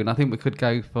just flown. I think we could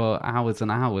go for hours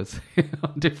and hours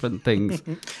on different things.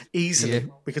 Easily. Yeah.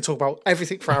 We could talk about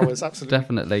everything for hours, absolutely.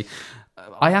 Definitely.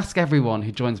 I ask everyone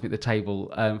who joins me at the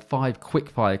table 5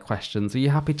 quick-fire questions. Are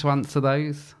you happy to answer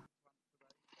those?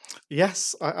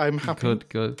 Yes, I'm happy.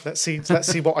 Good. Let's see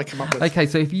what I come up with. Okay,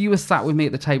 so if you were sat with me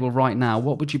at the table right now,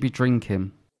 what would you be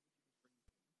drinking?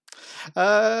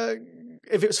 If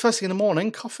it was first thing in the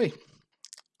morning, coffee.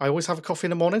 I always have a coffee in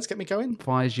the morning to get me going.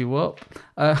 Fires you up.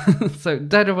 So,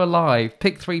 dead or alive,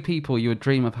 pick 3 people you would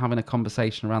dream of having a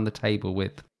conversation around the table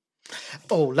with.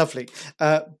 Oh, lovely.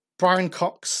 Brian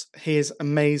Cox, he is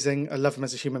amazing. I love him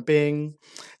as a human being.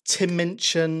 Tim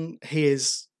Minchin, he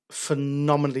is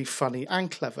phenomenally funny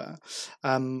and clever,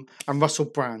 and Russell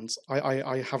Brand.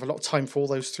 I have a lot of time for all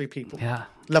those 3 people. Yeah,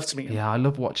 love to meet him. Yeah, I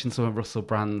love watching some of Russell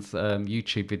Brand's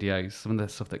YouTube videos. Some of the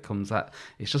stuff that comes out,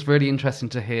 it's just really interesting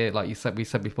to hear. Like we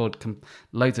said before,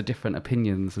 loads of different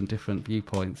opinions and different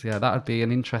viewpoints. Yeah, that would be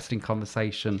an interesting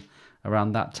conversation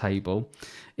around that table.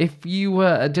 If you were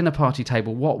at a dinner party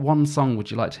table, what one song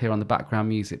would you like to hear on the background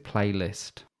music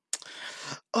playlist?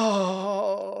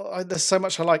 Oh, there's so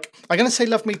much I like. I'm going to say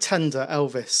 "Love Me Tender,"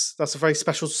 Elvis. That's a very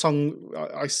special song.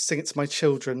 I sing it to my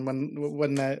children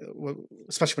when they're,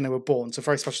 especially when they were born. It's a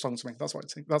very special song to me. That's what I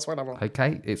sing. That's what I want.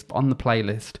 Okay, it's on the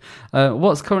playlist.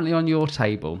 What's currently on your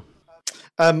table?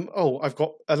 I've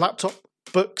got a laptop,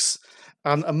 books,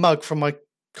 and a mug from my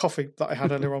coffee that I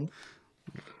had earlier on.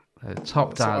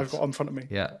 Top Dad. I've got in front of me.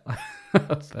 Yeah.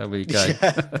 There we go.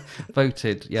 Yeah.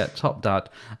 Voted. Yeah, Top Dad.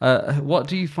 What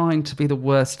do you find to be the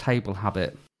worst table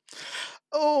habit?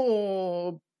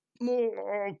 Oh,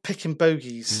 Picking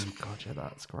bogeys. Oh, God, yeah,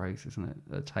 that's gross, isn't it?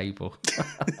 A table.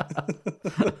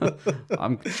 I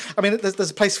mean,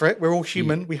 there's a place for it. We're all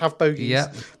human. We have bogeys,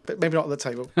 but maybe not at the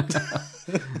table.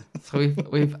 So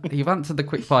you've answered the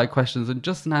quick fire questions, and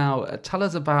just now, tell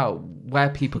us about where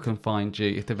people can find you.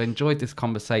 If they've enjoyed this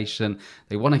conversation,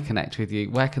 they want to connect with you,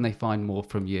 where can they find more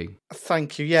from you?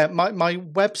 Thank you. Yeah, my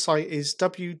website is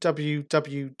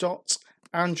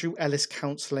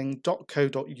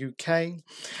www.andrewelliscounselling.co.uk,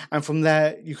 and from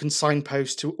there you can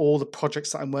signpost to all the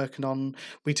projects that I'm working on.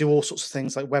 We do all sorts of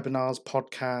things like webinars,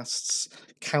 podcasts,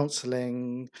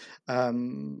 counselling,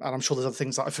 and I'm sure there's other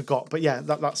things that I forgot, but yeah,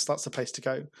 that's the place to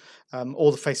go.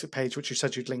 Or the Facebook page, which you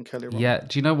said you'd link earlier on. Yeah,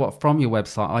 do you know what, from your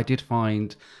website I did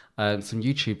find some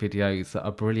YouTube videos that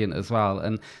are brilliant as well,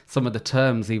 and some of the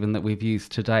terms even that we've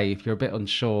used today, if you're a bit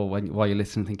unsure while you're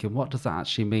listening, thinking what does that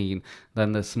actually mean,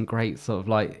 then there's some great sort of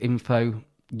like info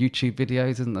YouTube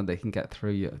videos, isn't there, they can get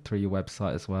through your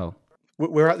website as well.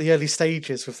 We're at the early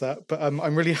stages with that, but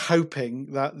I'm really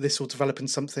hoping that this will develop in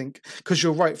something, because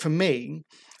you're right, for me,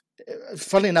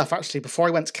 funnily enough, actually, before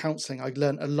I went to counselling, I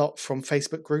learned a lot from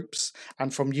Facebook groups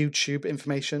and from YouTube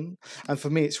information. And for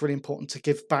me, it's really important to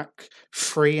give back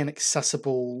free and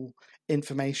accessible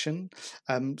information.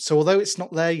 So although it's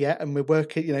not there yet, and we're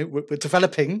working, we're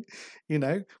developing,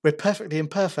 we're perfectly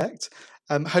imperfect.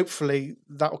 Hopefully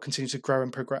that will continue to grow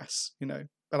and progress, And I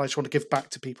just want to give back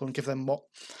to people and give them what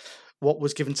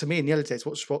was given to me in the early days,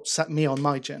 what set me on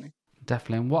my journey.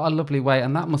 Definitely. And what a lovely way.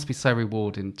 And that must be so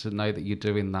rewarding to know that you're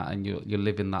doing that and you're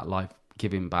living that life,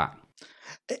 giving back.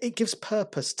 It gives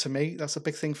purpose to me. That's a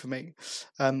big thing for me.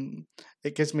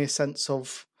 It gives me a sense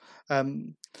of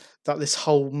that this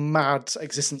whole mad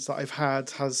existence that I've had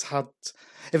has had,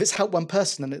 if it's helped one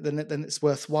person, then it's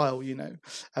worthwhile,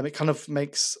 it kind of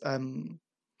makes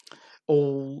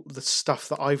all the stuff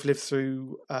that I've lived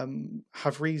through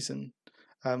have reason.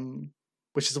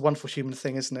 Which is a wonderful human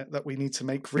thing, isn't it? That we need to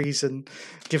make reason,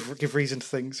 give reason to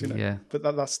things, Yeah. But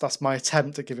that's my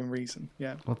attempt at giving reason.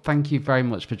 Yeah. Well, thank you very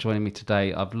much for joining me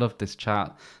today. I've loved this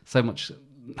chat. So much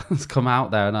has come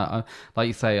out there, and I like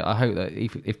you say, I hope that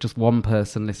if just one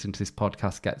person listening to this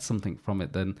podcast gets something from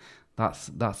it, then that's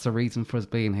the reason for us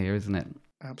being here, isn't it?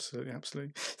 Absolutely.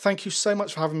 Thank you so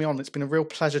much for having me on. It's been a real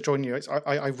pleasure joining you.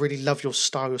 I really love your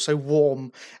style. You're so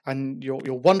warm and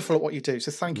you're wonderful at what you do.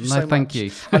 So thank you so much. Thank you.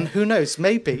 And who knows,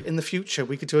 maybe in the future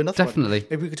we could do another Definitely. one.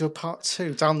 Maybe we could do a part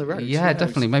 2 down the road. Yeah,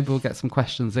 definitely. Maybe we'll get some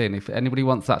questions in. If anybody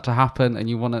wants that to happen and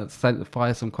you want to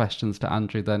fire some questions to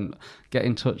Andrew, then get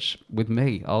in touch with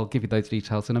me. I'll give you those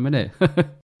details in a minute.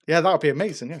 Yeah, that would be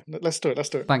amazing. Yeah, let's do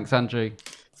it. Thanks, Andrew.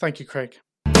 Thank you, Craig.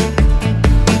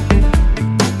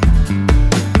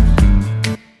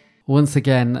 Once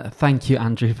again, thank you,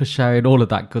 Andrew, for sharing all of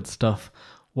that good stuff.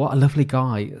 What a lovely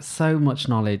guy. So much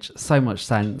knowledge, so much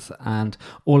sense, and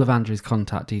all of Andrew's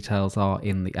contact details are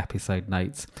in the episode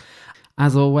notes.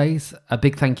 As always, a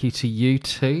big thank you to you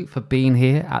too for being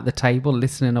here at the table,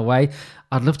 listening away.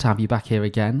 I'd love to have you back here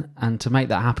again, and to make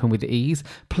that happen with ease,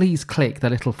 please click the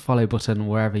little follow button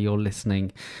wherever you're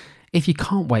listening. If you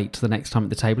can't wait to the next time at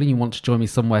the table and you want to join me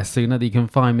somewhere sooner, then you can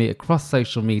find me across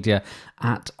social media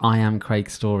at I Am Craig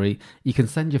Story. You can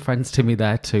send your friends to me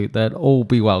there too. They'll all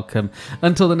be welcome.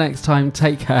 Until the next time,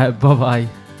 take care. Bye-bye.